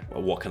 Yeah.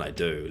 Well, what can I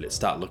do? Let's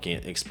start looking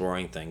at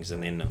exploring things.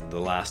 And then the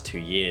last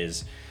 3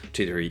 years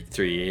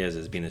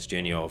has been this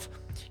journey of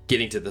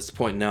getting to this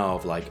point now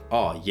of like,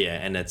 oh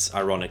yeah, and it's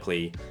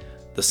ironically,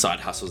 the side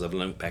hustles have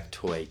linked back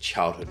to a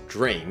childhood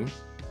dream,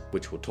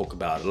 which we'll talk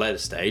about at a later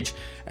stage,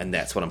 and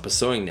that's what I'm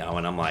pursuing now.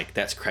 And I'm like,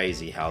 that's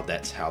crazy how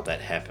that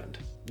happened.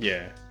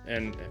 Yeah,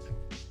 and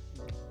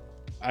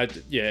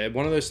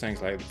one of those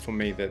things, like for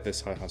me, that this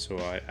side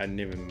hustle, I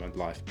never in my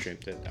life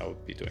dreamt that I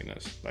would be doing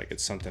this. Like,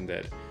 it's something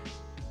that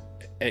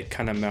it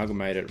kind of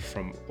amalgamated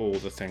from all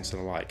the things that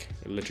I like.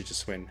 It literally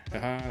just went,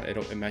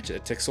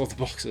 it ticks all the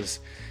boxes.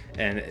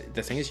 And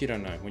the thing is, you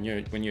don't know. When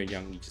you're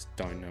young, you just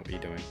don't know what you're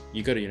doing.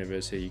 You go to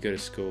university, you go to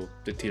school,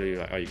 they tell you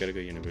like, oh, you got to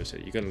go to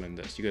university, you got to learn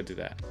this, you got to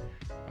do that.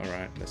 All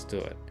right, let's do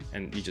it.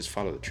 And you just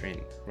follow the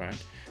trend, right?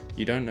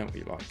 You don't know what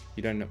you like.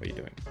 You don't know what you're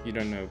doing. You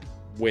don't know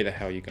where the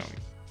hell you're going.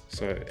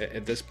 So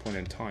at this point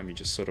in time, you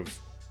just sort of,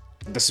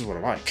 this is what I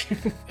like.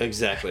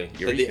 Exactly.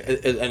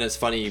 And it's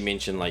funny you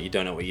mentioned like you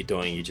don't know what you're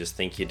doing, you just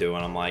think you do.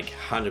 And I'm like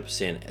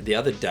 100%. The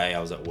other day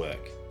I was at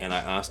work and I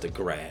asked a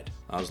grad,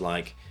 I was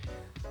like,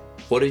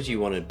 what did you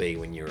want to be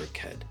when you were a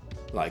kid?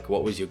 Like,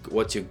 what's your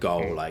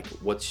goal? Like,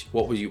 what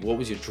was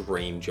your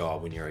dream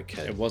job when you were a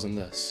kid? It wasn't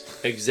this.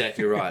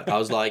 Exactly right. I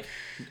was like,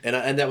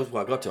 and that was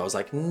what I got to. I was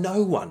like,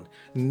 no one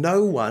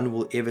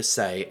will ever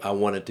say I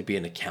wanted to be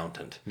an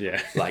accountant.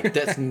 Yeah. Like,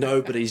 that's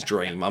nobody's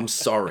dream. I'm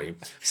sorry.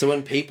 So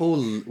when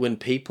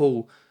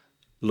people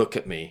look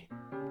at me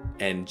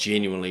and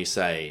genuinely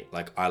say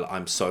like,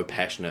 I'm so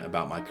passionate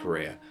about my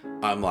career,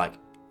 I'm like,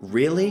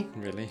 Really?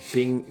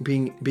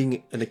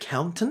 Being an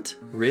accountant?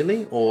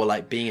 Really? Or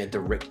like being a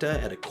director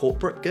at a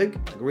corporate gig?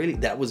 Like, really?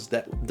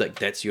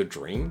 That's your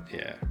dream?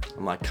 Yeah.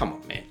 I'm like, come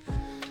on, man.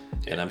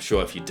 Yeah. And I'm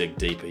sure if you dig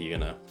deeper, you're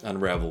gonna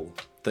unravel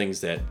things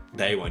that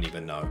they won't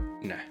even know.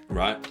 Nah.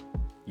 Right?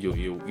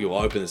 You'll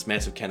open this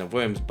massive can of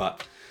worms,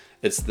 but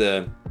that's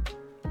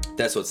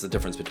what's the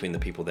difference between the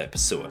people that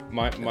pursue it.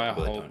 My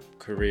whole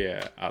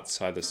career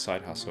outside the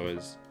side hustle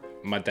is,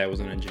 my dad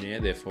was an engineer,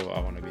 therefore I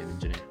want to be an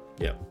engineer.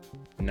 Yeah.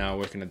 Now I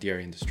work in the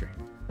dairy industry.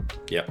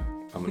 Yep,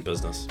 I'm in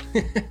business.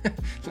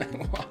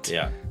 Like what?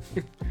 Yeah,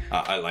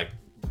 I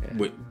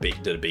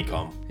did a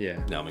BCom.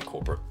 Yeah. Now I'm in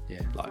corporate.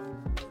 Yeah. Like,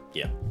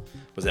 yeah.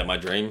 Was that my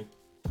dream?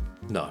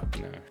 No.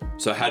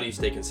 So how do you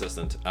stay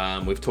consistent?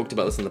 We've talked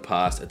about this in the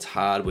past. It's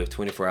hard. We have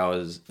 24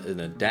 hours in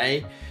a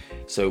day.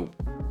 So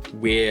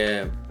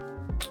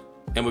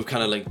and we've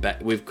kind of linked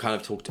back, we've kind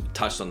of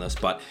touched on this,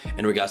 but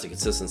in regards to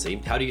consistency,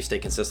 how do you stay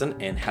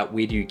consistent, and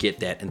where do you get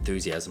that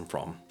enthusiasm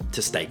from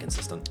to stay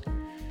consistent?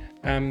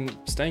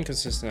 Staying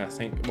consistent, I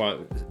think,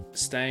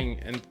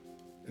 staying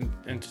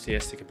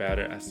enthusiastic about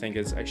it, I think,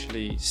 is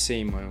actually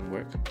seeing my own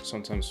work.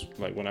 Sometimes,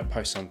 like when I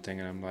post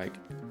something and I'm like,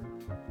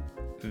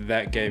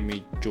 that gave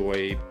me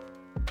joy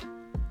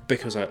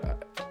because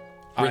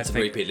Rinse and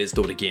repeat, let's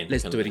do it again.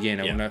 Let's do it again.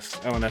 I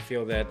want to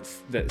feel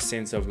that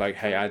sense of like,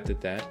 hey, I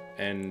did that,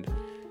 and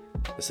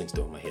this thing's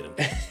doing my head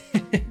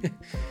in.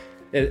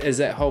 Is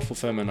that whole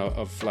fulfillment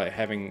of like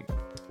having,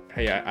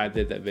 hey, I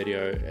did that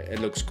video, it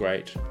looks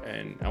great,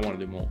 and I want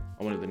to do more.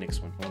 I want to do the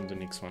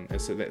next one.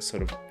 It's that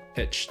sort of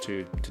itch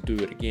to do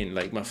it again.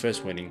 Like my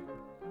first wedding,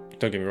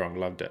 don't get me wrong,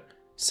 loved it.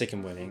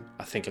 Second wedding,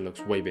 I think it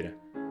looks way better.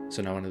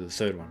 So now I want to do the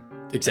third one.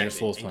 Exactly. And the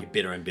fourth one.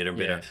 Better and better and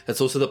better.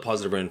 That's also the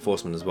positive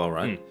reinforcement as well,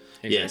 right?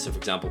 Exactly. Yeah, so for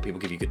example, people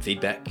give you good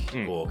feedback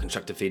or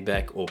constructive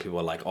feedback, or people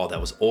are like, oh, that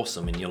was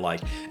awesome. And you're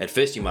like, at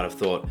first you might have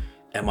thought,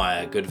 am I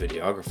a good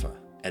videographer?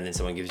 And then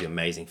someone gives you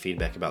amazing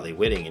feedback about their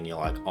wedding and you're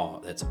like,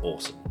 oh, that's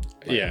awesome.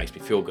 Like, it makes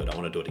me feel good. I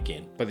want to do it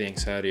again. But the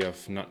anxiety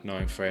of not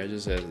knowing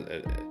phrases,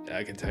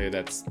 I can tell you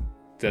that's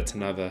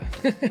another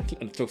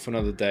talk for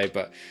another day.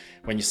 But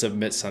when you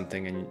submit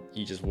something and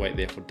you just wait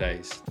there for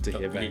days to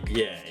hear back.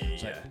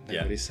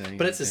 Nobody's saying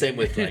but it's the same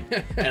with like,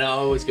 and I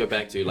always go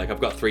back to like,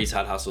 I've got 3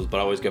 side hustles, but I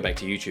always go back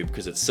to YouTube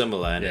because it's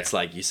similar, and it's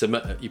like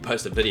you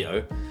post a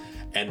video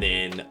and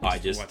then I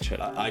just watch it.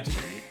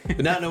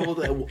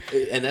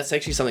 And that's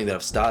actually something that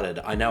I've started.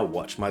 I now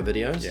watch my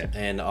videos,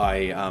 and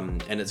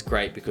and it's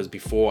great because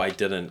before I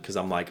didn't, because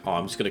I'm like, oh,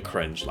 I'm just gonna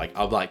cringe. Like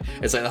I'm like,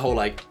 it's like the whole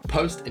like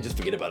post and just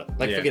forget about it.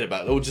 Like forget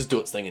about it. It'll just do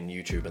its thing in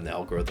YouTube and the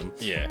algorithm.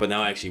 Yeah. But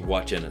now I actually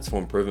watch it, and it's for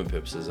improvement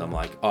purposes. I'm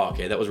like, oh,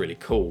 okay, that was really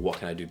cool. What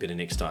can I do better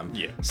next time?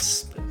 Yeah.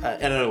 And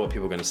I don't know what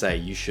people are gonna say.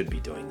 You should be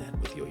doing that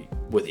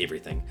with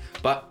everything,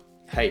 but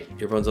hey,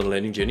 everyone's on a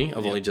learning journey.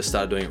 I've only just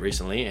started doing it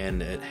recently,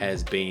 and it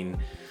has been,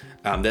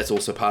 that's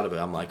also part of it.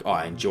 I'm like, oh,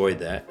 I enjoyed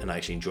that, and I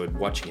actually enjoyed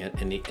watching it,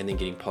 and then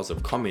getting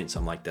positive comments.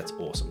 I'm like, that's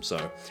awesome. So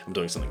I'm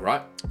doing something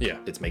right. Yeah.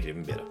 Let's make it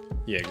even better.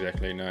 Yeah,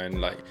 exactly. No, and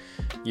like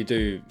you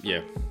do,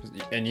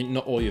 and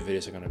not all your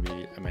videos are going to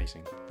be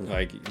amazing.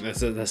 Like that's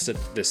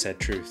the sad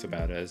truth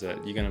about it, is that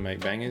you're going to make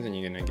bangers and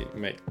you're going to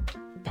make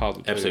piles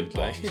of absolute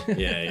bombs.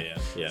 Yeah.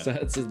 So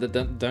it's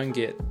don't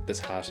get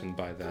disheartened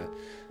by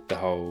the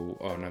whole,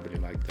 oh, nobody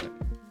liked that.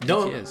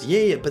 No,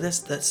 but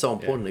that's so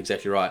important.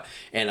 Exactly right.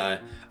 And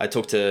I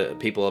talk to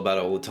people about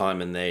it all the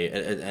time, and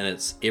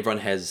it's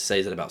everyone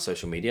says it about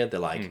social media. They're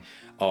like,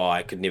 oh,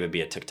 I could never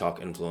be a TikTok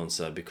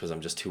influencer because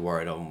I'm just too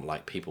worried on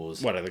like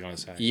people's, what are they going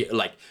to say? Yeah,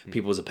 like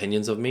people's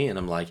opinions of me. And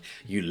I'm like,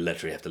 you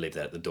literally have to leave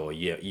that at the door.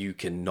 Yeah, you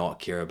cannot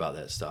care about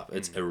that stuff.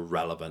 It's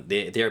irrelevant.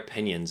 Their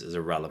opinions is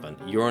irrelevant.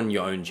 You're on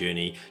your own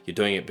journey. You're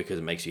doing it because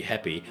it makes you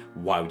happy.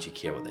 Why would you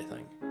care what they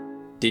think?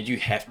 Did you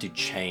have to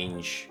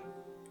change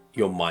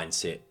your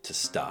mindset to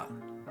start?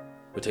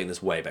 We're taking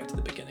this way back to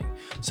the beginning.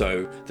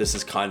 So this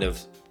is kind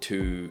of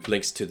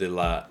links to the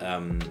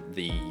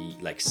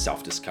like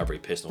self-discovery,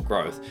 personal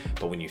growth.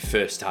 But when you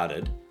first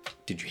started,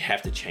 did you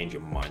have to change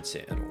your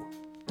mindset at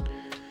all?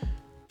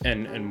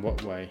 And in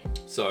what way?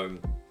 So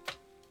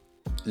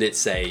let's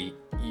say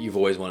you've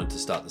always wanted to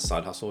start the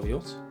side hustle of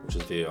yours, which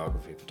is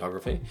videography,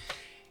 photography.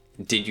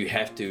 Did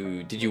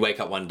you wake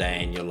up one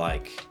day and you're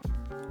like,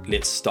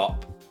 let's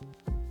stop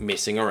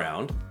messing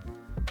around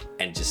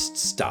and just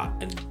start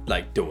and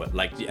like do it,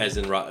 like as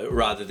in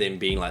rather than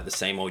being like the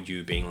same old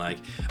you being like,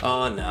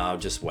 oh no, I'll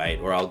just wait,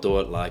 or I'll do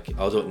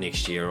it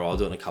next year, or I'll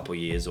do it in a couple of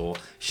years, or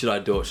should I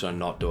do it, should I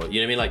not do it?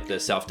 You know what I mean? Like the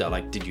self-doubt.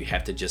 Like, did you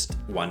have to just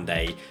one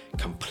day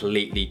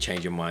completely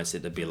change your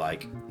mindset to be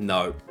like,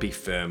 no, be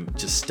firm,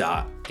 just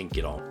start and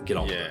get on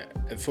Yeah,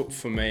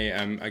 for me,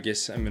 I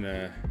guess I'm in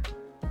a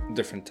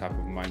different type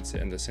of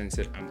mindset in the sense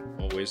that I'm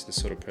always the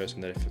sort of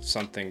person that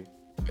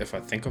if I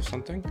think of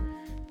something,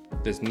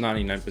 there's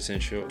 99%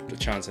 sure the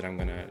chance that I'm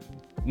gonna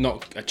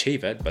not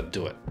achieve it, but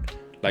do it.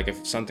 Like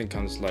if something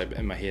comes like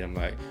in my head, I'm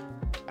like,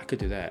 I could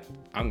do that.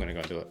 I'm gonna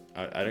go do it.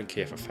 I don't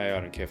care if I fail.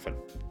 I don't care if I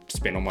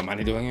spend all my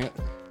money doing it.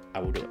 I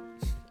will do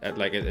it.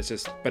 Like it's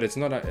just, but it's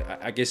not.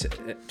 I guess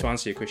to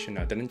answer your question,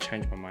 I didn't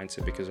change my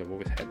mindset because I've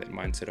always had that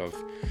mindset of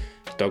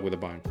dog with a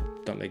bone.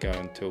 Don't let go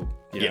until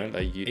you know.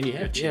 Like you. And you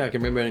have. Yeah, I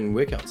can remember in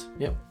workouts.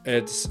 Yeah.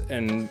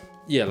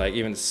 Like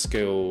even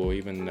skill, or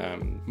even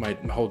my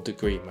whole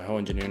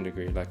engineering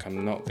degree. Like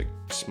I'm not the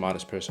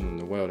smartest person in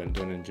the world, and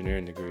doing an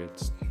engineering degree,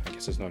 I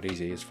guess it's not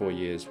easy. It's 4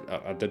 years.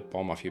 I did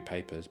bomb a few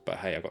papers, but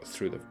hey, I got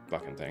through the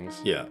fucking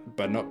things. Yeah.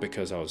 But not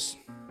because I was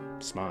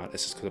smart.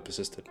 It's just because I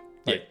persisted.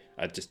 Like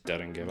I just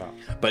didn't give up.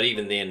 But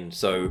even then,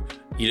 so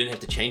you didn't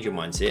have to change your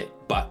mindset,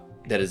 but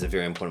that is a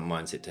very important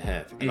mindset to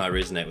have. And I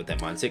resonate with that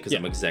mindset because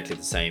I'm exactly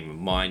the same.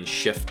 Mine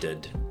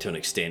shifted to an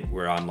extent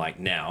where I'm like,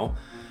 now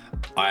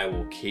I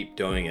will keep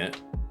doing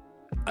it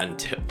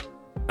until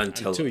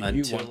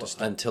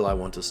I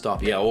want to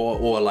stop. Yeah,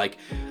 or like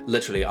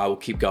literally I will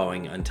keep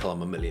going until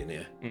I'm a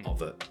millionaire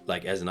of it.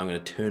 Like as in I'm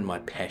going to turn my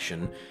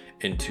passion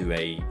into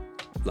a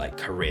like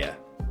career.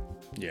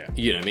 Yeah.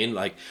 You know what I mean?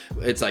 Like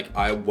it's like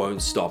I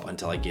won't stop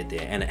until I get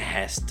there, and it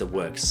has to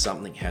work.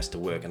 Something has to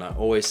work. And I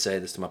always say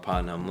this to my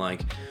partner. I'm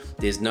like,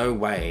 there's no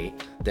way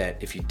that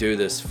if you do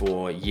this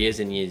for years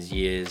and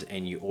years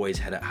and you always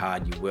had it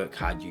hard, you work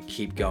hard, you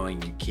keep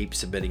going, you keep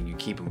submitting, you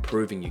keep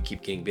improving, you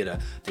keep getting better,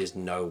 there's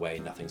no way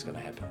nothing's going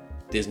to happen.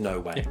 There's no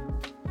way.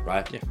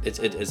 Right? Yeah. It's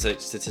like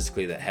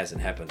statistically that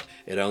hasn't happened.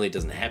 It only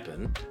doesn't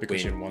happen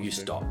because when you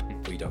stop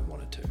or you don't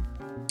want it to.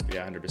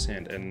 Yeah,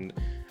 100%. And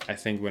I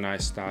think when I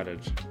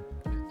started,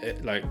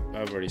 like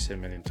I've already said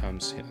a million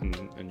times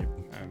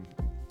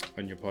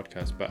on your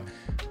podcast, but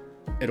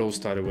it all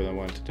started when I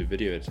wanted to do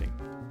video editing.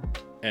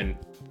 And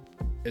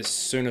as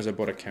soon as I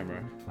bought a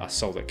camera, I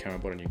sold that camera,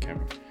 bought a new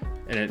camera.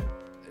 And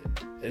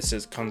it's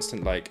just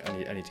constant, like,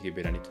 I need to get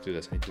better, I need to do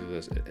this, I need to do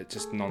this. It's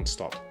just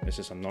non-stop. It's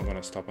just, I'm not going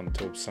to stop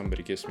until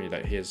somebody gives me,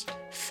 like, here's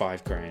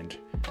 $5,000,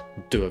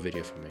 do a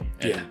video for me.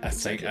 And I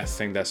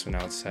think that's when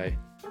I would say,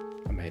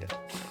 I made it.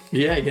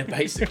 Yeah,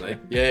 basically.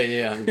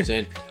 Yeah,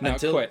 100%. Now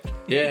quit.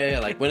 Yeah,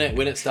 like when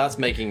it starts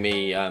making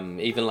me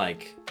even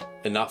like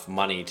enough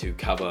money to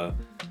cover.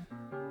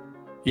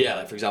 Yeah,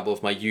 like for example,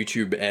 if my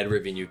YouTube ad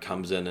revenue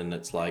comes in and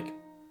it's like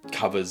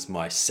covers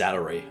my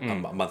salary,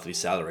 my monthly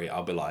salary,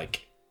 I'll be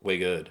like, we're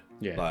good.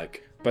 Yeah.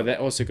 Like, but that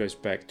also goes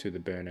back to the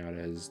burnout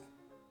as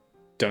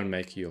don't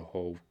make your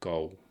whole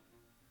goal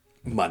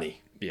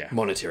money. Yeah.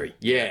 Monetary.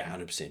 Yeah,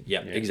 100%.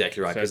 Yeah,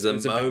 exactly right. Because the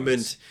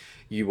moment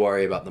you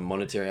worry about the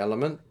monetary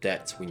element,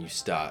 that's when you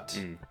start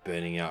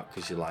burning out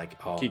because you're like,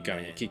 oh, keep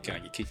going.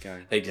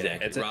 Exactly.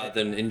 Yeah, rather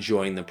than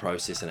enjoying the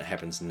process and it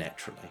happens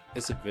naturally.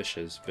 It's a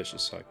vicious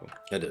cycle.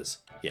 It is.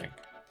 Yeah.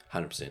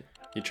 100%.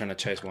 You're trying to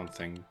chase one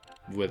thing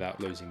without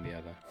losing the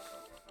other.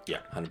 Yeah,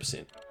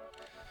 100%.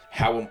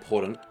 How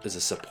important is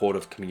a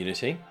supportive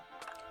community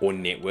or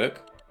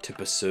network to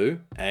pursue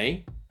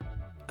a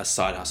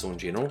side hustle in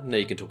general? Now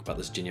you can talk about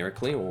this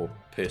generically or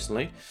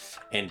personally.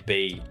 And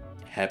B,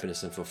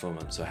 happiness and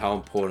fulfillment. So how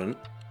important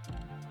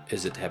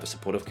is it to have a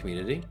supportive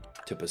community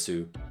to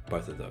pursue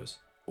both of those,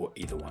 or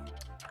either one?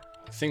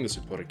 I think the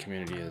supportive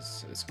community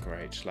is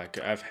great. Like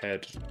I've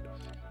had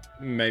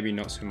maybe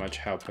not so much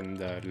help in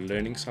the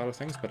learning side of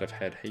things, but I've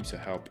had heaps of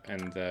help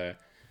in the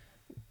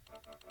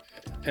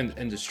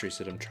industries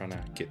that I'm trying to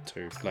get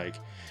to. Like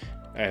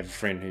I have a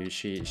friend who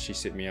she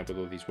set me up with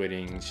all these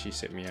weddings. She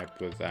set me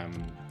up with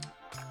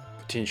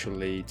potential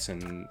leads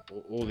and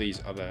all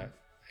these other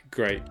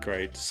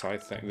great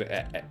side things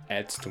that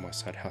adds to my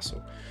side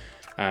hustle.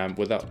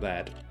 Without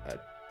that,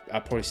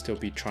 I'd probably still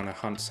be trying to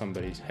hunt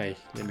somebody's, hey,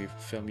 let me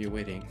film your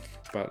wedding.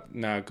 But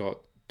now I got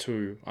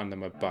 2 under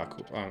my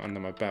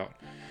belt,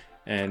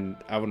 and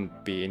I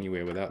wouldn't be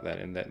anywhere without that,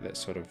 and that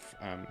sort of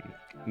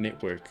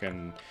network.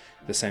 And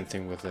the same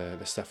thing with the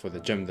stuff with the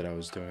gym that I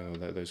was doing,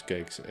 all those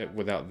gigs.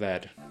 Without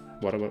that,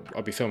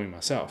 I'll be filming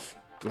myself.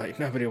 Like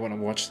nobody want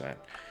to watch that.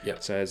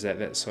 Yep. So as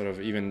that sort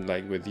of, even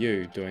like with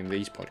you doing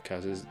these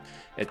podcasts,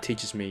 it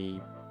teaches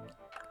me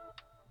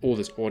all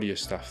this audio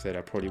stuff that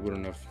I probably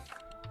wouldn't have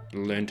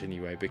learned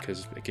anyway,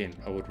 because again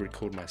I would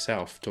record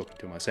myself talking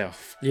to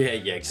myself. Yeah,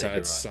 exactly. So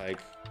it's like,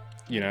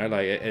 you know,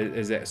 like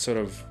is that sort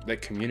of,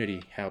 that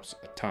community helps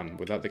a ton.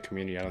 Without the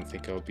community, I don't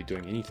think I would be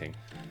doing anything.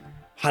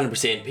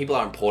 100%. People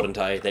are important,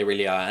 they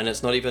really are. And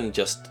it's not even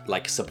just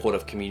like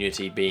supportive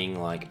community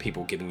being like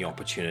people giving you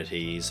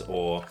opportunities,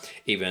 or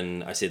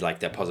even I said like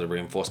that positive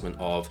reinforcement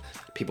of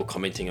people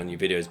commenting on your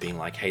videos being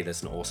like, hey,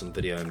 that's an awesome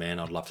video, man,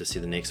 I'd love to see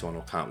the next one,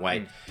 or can't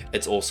wait.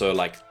 It's also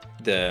like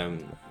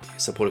the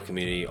supportive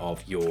community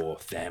of your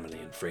family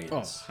and friends. Oh,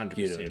 100%.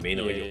 You know what I mean?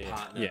 Or your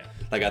partner. Yeah.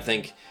 Like I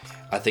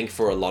think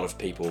for a lot of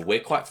people, we're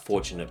quite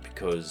fortunate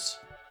because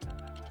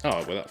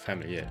without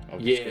family, yeah,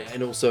 obviously. Yeah,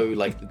 and also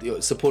like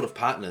the supportive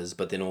partners,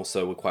 but then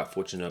also we're quite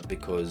fortunate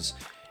because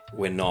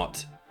we're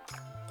not,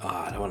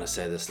 I don't want to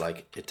say this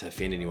like to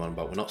offend anyone,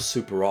 but we're not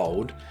super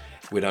old.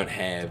 We don't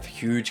have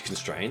huge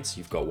constraints.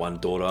 You've got one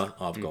daughter,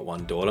 I've got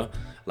one daughter.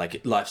 Like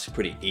life's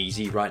pretty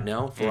easy right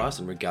now for us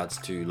in regards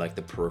to like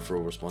the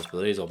peripheral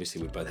responsibilities.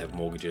 Obviously we both have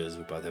mortgages,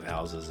 we both have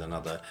houses and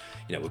other,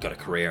 you know, we've got a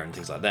career and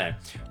things like that.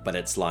 But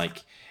it's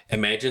like,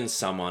 imagine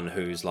someone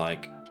who's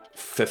like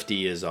 50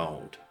 years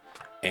old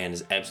and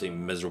is absolutely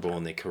miserable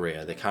in their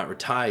career. They can't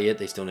retire yet,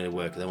 they still need to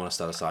work, they want to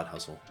start a side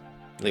hustle.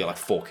 They got like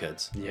 4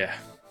 kids. Yeah.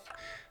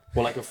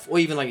 Well, like, or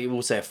even like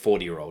we'll say a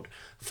 40-year-old,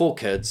 4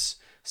 kids,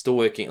 still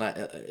working, like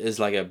is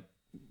like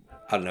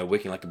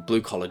working like a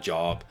blue collar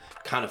job,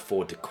 can't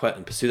afford to quit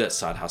and pursue that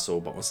side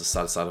hustle, but wants to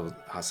start a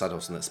side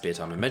hustle in that spare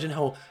time. Imagine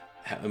how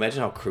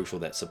crucial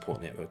that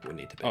support network would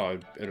need to be. Oh,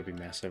 it'll be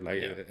massive.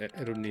 Like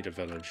it'll need a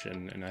village,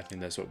 and I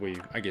think that's what we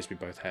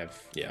both have.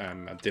 Yeah.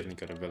 I've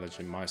definitely got a village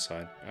in my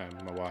side.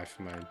 My wife,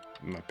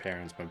 my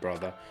parents, my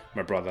brother.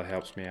 My brother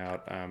helps me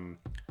out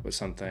with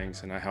some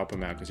things, and I help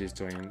him out because he's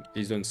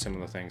doing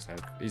similar things.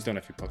 Like he's done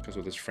a few podcasts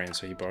with his friends,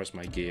 so he borrows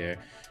my gear,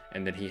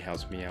 and then he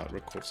helps me out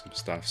record some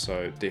stuff.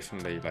 So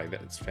definitely, like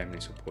that's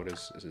family support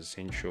is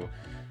essential.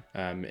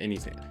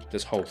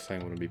 This whole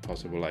thing wouldn't be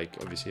possible. Like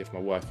obviously, if my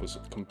wife was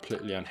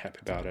completely unhappy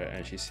about it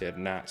and she said,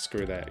 nah,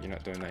 screw that, you're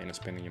not doing that, you're not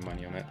spending your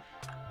money on it,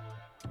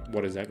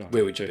 what is that going to do?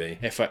 Where would you be?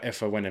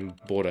 If I went and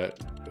bought it,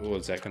 what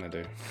is that going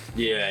to do?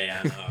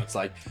 Yeah, no, it's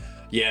like,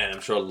 yeah, and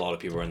I'm sure a lot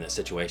of people are in that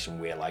situation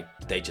where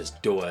like they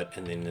just do it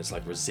and then there's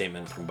like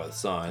resentment from both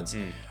sides,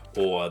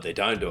 or they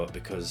don't do it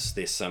because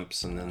they're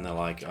simps and then they're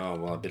like, oh,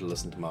 well, I better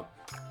listen to my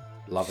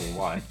loving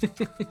wife.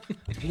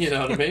 You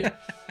know what I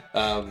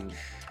mean?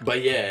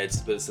 But yeah,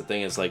 it's the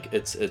thing. It's like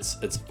it's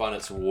fun,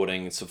 it's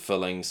rewarding, it's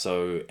fulfilling.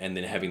 So, and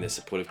then having that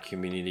supportive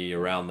community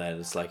around that,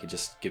 it's like it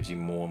just gives you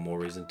more and more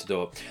reason to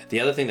do it. The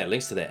other thing that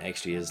links to that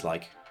actually is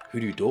like, who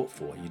do you do it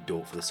for? You do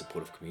it for the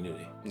supportive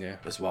community. Yeah.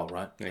 As well,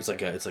 right?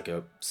 Exactly. It's like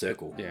a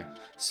circle. Yeah.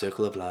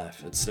 Circle of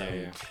life. It's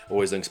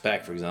always links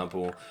back. For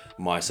example,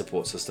 my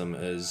support system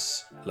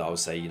is, I would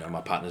say, you know,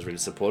 my partner's really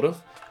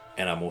supportive,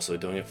 and I'm also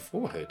doing it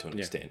for her to an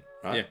extent,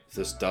 right? Yeah.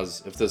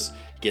 If this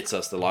gets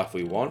us the life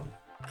we want,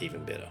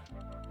 even better.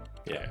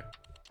 Yeah.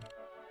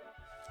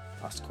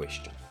 Last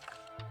question.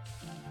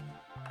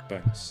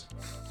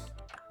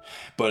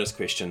 Bonus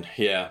question.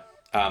 Yeah.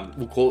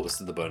 We'll call this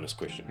the bonus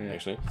question,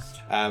 actually.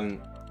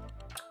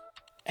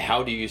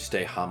 How do you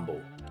stay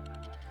humble?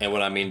 And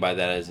what I mean by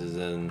that is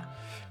in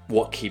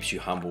what keeps you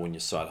humble in your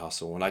side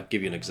hustle. And I'll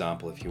give you an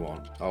example if you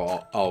want.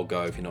 I'll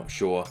go if you're not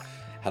sure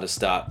how to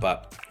start.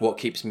 But what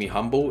keeps me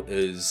humble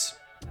is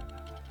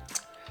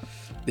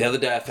the other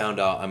day I found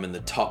out I'm in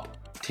the top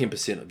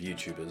 10% of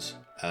YouTubers.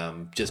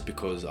 Just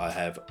because I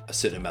have a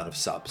certain amount of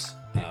subs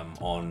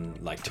on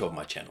like 2 of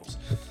my channels.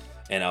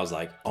 And I was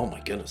like, oh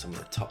my goodness, I'm in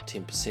the top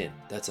 10%.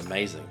 That's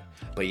amazing.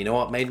 But you know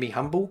what made me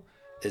humble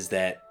is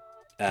that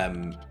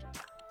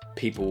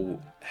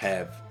people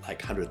have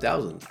like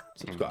 100,000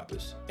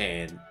 subscribers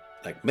and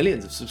like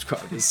millions of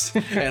subscribers.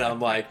 And I'm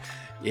like,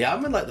 yeah,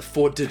 I'm in like the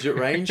 4-digit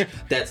range.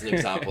 That's an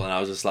example. And I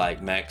was just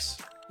like, Max,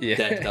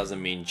 that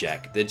doesn't mean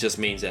jack. That just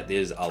means that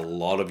there's a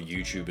lot of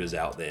YouTubers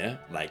out there,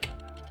 like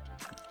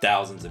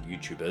thousands of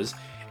YouTubers,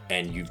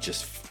 and you've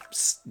just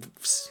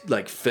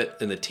like fit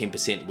in the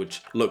 10%,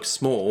 which looks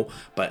small,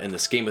 but in the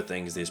scheme of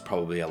things, there's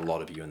probably a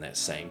lot of you in that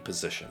same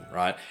position,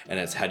 right? And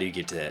it's how do you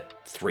get to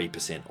that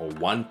 3% or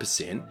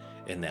 1%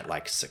 in that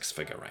like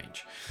 6-figure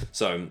range?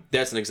 So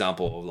that's an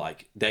example of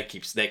like that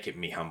kept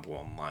me humble.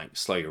 I'm like,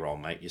 slow your roll,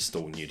 mate. You're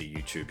still new to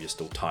YouTube. You're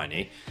still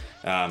tiny.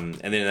 And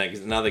then like,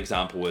 another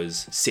example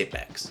is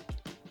setbacks,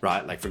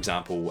 right? Like for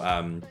example,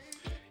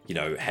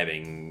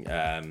 having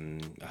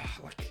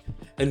like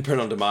in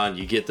print on demand,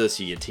 you get this,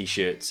 you get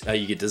t-shirts,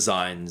 you get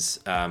designs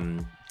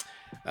banned,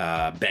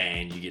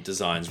 you get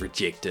designs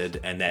rejected,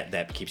 and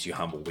that keeps you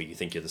humble, where you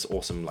think you're this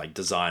awesome like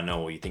designer,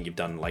 or you think you've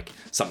done like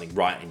something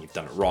right and you've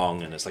done it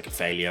wrong, and it's like a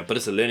failure, but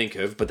it's a learning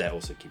curve. But that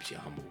also keeps you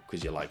humble,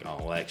 because you're like, oh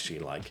well, actually,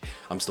 like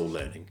I'm still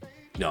learning.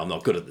 No, I'm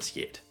not good at this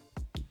yet.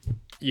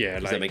 Yeah,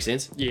 does that make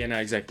sense? Yeah, no,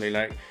 exactly.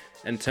 Like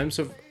in terms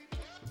of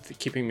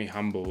keeping me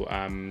humble,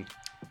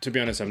 to be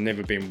honest, I've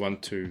never been one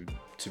to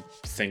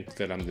think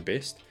that I'm the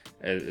best.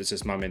 It's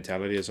just my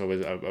mentality. It's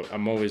always,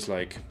 I'm always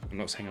like, I'm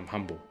not saying I'm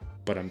humble,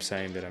 but I'm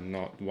saying that I'm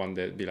not one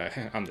that be like,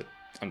 hey, I'm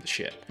the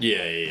shit.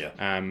 Yeah.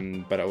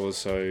 But I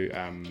also,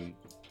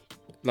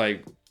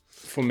 like,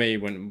 for me,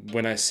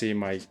 when I see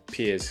my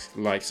peers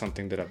like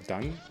something that I've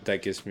done,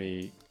 that gives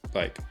me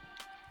like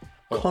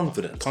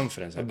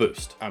confidence, a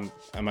boost.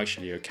 I'm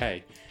actually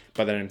okay.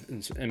 But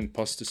then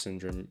imposter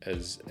syndrome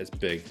is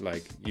big.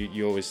 Like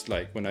you always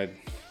like, when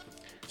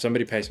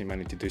somebody pays me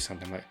money to do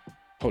something, I'm like,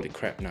 holy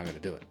crap, now I gotta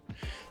do it.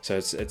 So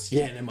it's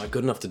yeah, and am I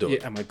good enough to do it?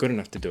 Yeah, am I good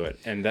enough to do it?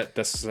 And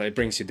that's like, it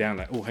brings you down,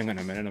 like, oh, hang on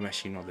a minute, I'm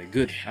actually not that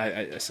good.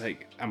 It's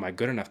like, am I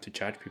good enough to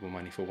charge people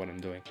money for what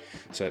I'm doing?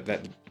 So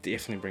that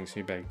definitely brings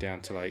me back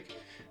down to like,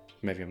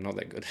 maybe I'm not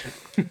that good.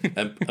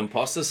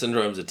 Imposter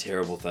syndrome is a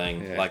terrible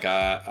thing. Yeah.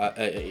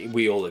 Like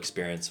we all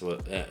experience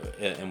it,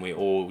 and we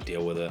all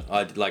deal with it.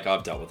 I've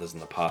dealt with this in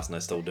the past, and I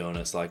still do. And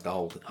it's like the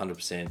whole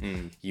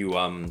 100%. You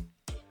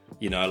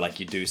like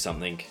you do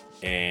something,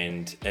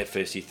 and at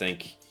first you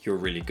think you're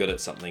really good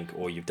at something,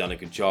 or you've done a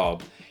good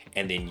job,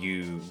 and then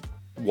you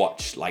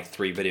watch like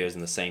 3 videos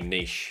in the same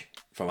niche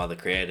from other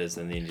creators,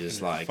 and then you're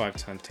just like 5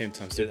 times, 10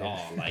 times,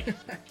 like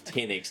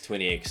 10x,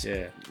 20x.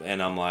 Yeah.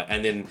 And I'm like,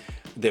 and then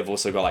they've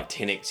also got like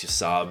 10x your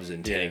subs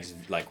and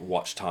 10x like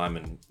watch time,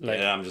 and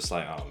I'm just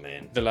like, oh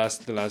man. The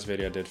last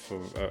video I did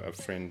for a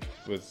friend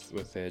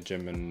with their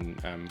gym,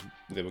 and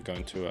they were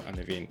going to an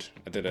event.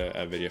 I did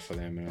a video for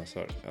them, and I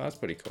thought, oh, that's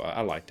pretty cool.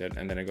 I liked it,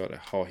 and then I got a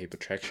whole heap of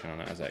traction on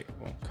it. I was like,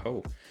 well,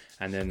 cool.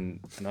 And then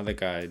another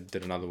guy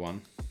did another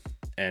one,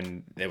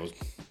 and it was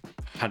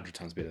 100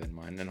 times better than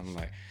mine, and I'm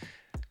like,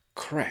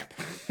 crap.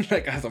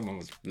 Like, I thought mine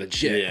was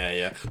legit.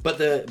 Yeah. But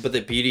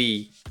the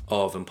beauty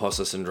of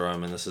imposter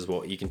syndrome, and this is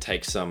what you can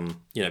take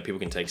some, people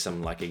can take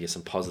some, like, I guess,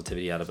 some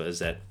positivity out of it, is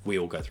that we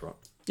all go through it.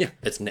 Yeah.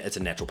 It's a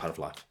natural part of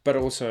life. But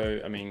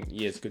also, I mean,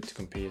 yeah, it's good to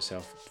compare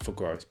yourself for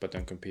growth, but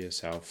don't compare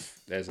yourself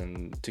as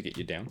in to get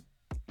you down.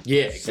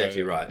 Yeah,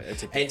 exactly, so right.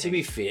 And to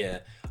be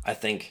fair, I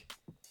think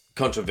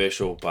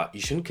controversial, but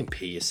you shouldn't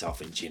compare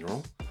yourself in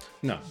general.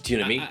 No. Do you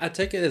know what I mean? I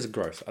take it as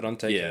growth. I don't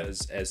take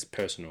it as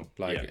personal.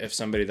 Like, if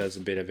somebody does a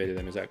better video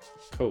than me, it's like,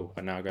 cool,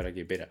 but now I gotta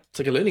get better. It's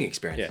like a learning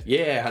experience.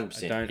 Yeah,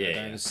 100%. I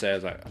don't say,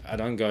 like, I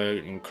don't go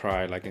and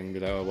cry, like, and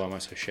be like, oh, why am I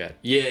so shit?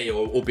 Yeah,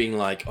 or being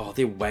like, oh,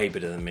 they're way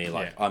better than me.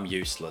 Like, I'm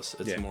useless.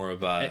 It's more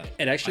of a...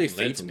 It actually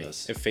feeds me.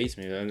 It feeds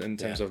me in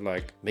terms of,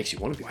 like... Makes you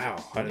want to be.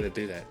 Wow, how did they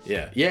do that?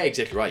 Yeah,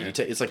 exactly right.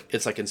 Yeah.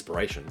 It's like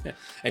inspiration. Yeah.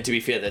 And to be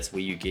fair, that's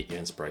where you get your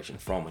inspiration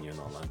from when you're in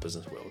the online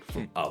business world,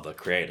 from other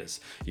creators.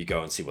 You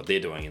go and see what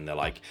they're doing,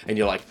 and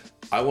you're like,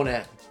 I want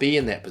to be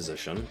in that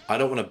position. I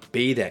don't want to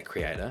be that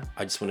creator.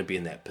 I just want to be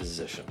in that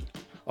position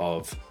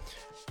of,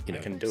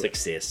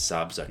 success,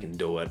 subs. I can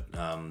do it.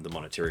 The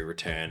monetary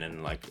return,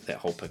 and like that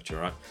whole picture,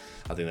 right?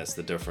 I think that's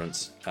the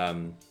difference.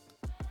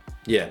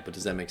 But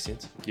does that make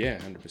sense? Yeah,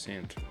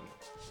 100%.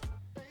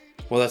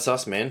 Well, that's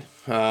us, man.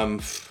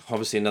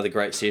 Obviously another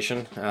great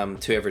session.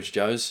 2 average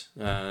Joes,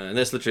 and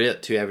that's literally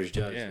it. 2 average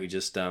Joes. Yeah. We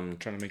just trying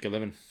to make a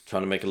living,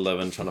 trying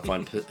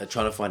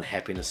to find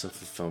happiness and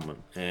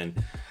fulfillment.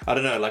 And I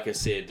don't know. Like I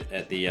said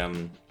at the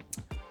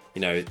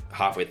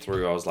halfway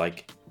through, I was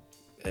like,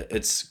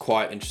 it's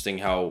quite interesting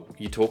how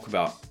people talk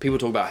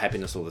about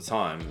happiness all the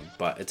time,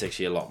 but it's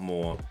actually a lot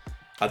more.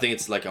 I think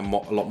it's like a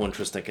lot more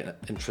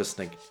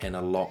interesting and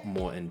a lot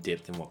more in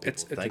depth than what people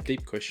think. It's a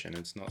deep question.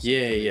 It's not.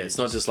 Yeah. It's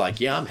not just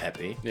like, I'm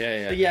happy.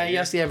 Yeah. But you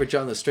ask the average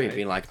Joe on the street,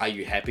 being like, are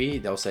you happy?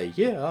 They'll say,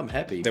 yeah, I'm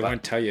happy. They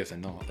won't tell you if they're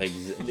not.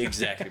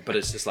 Exactly. But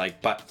it's just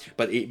like,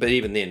 but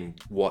even then,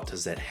 what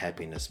does that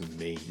happiness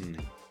mean?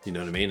 You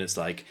know what I mean? It's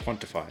like,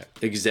 quantify it.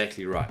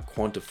 Exactly right.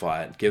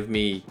 Quantify it. Give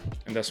me.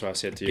 And that's what I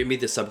said to you. Give me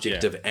the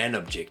subjective and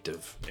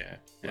objective. Yeah.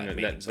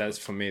 And that's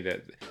for me,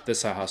 that this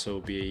side hustle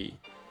will be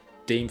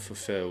deemed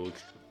fulfilled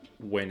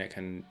when it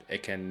can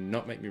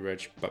not make me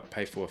rich, but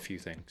pay for a few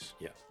things.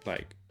 Yeah.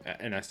 Like,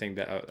 and I think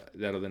that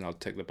then I'll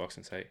tick the box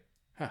and say,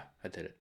 I did it.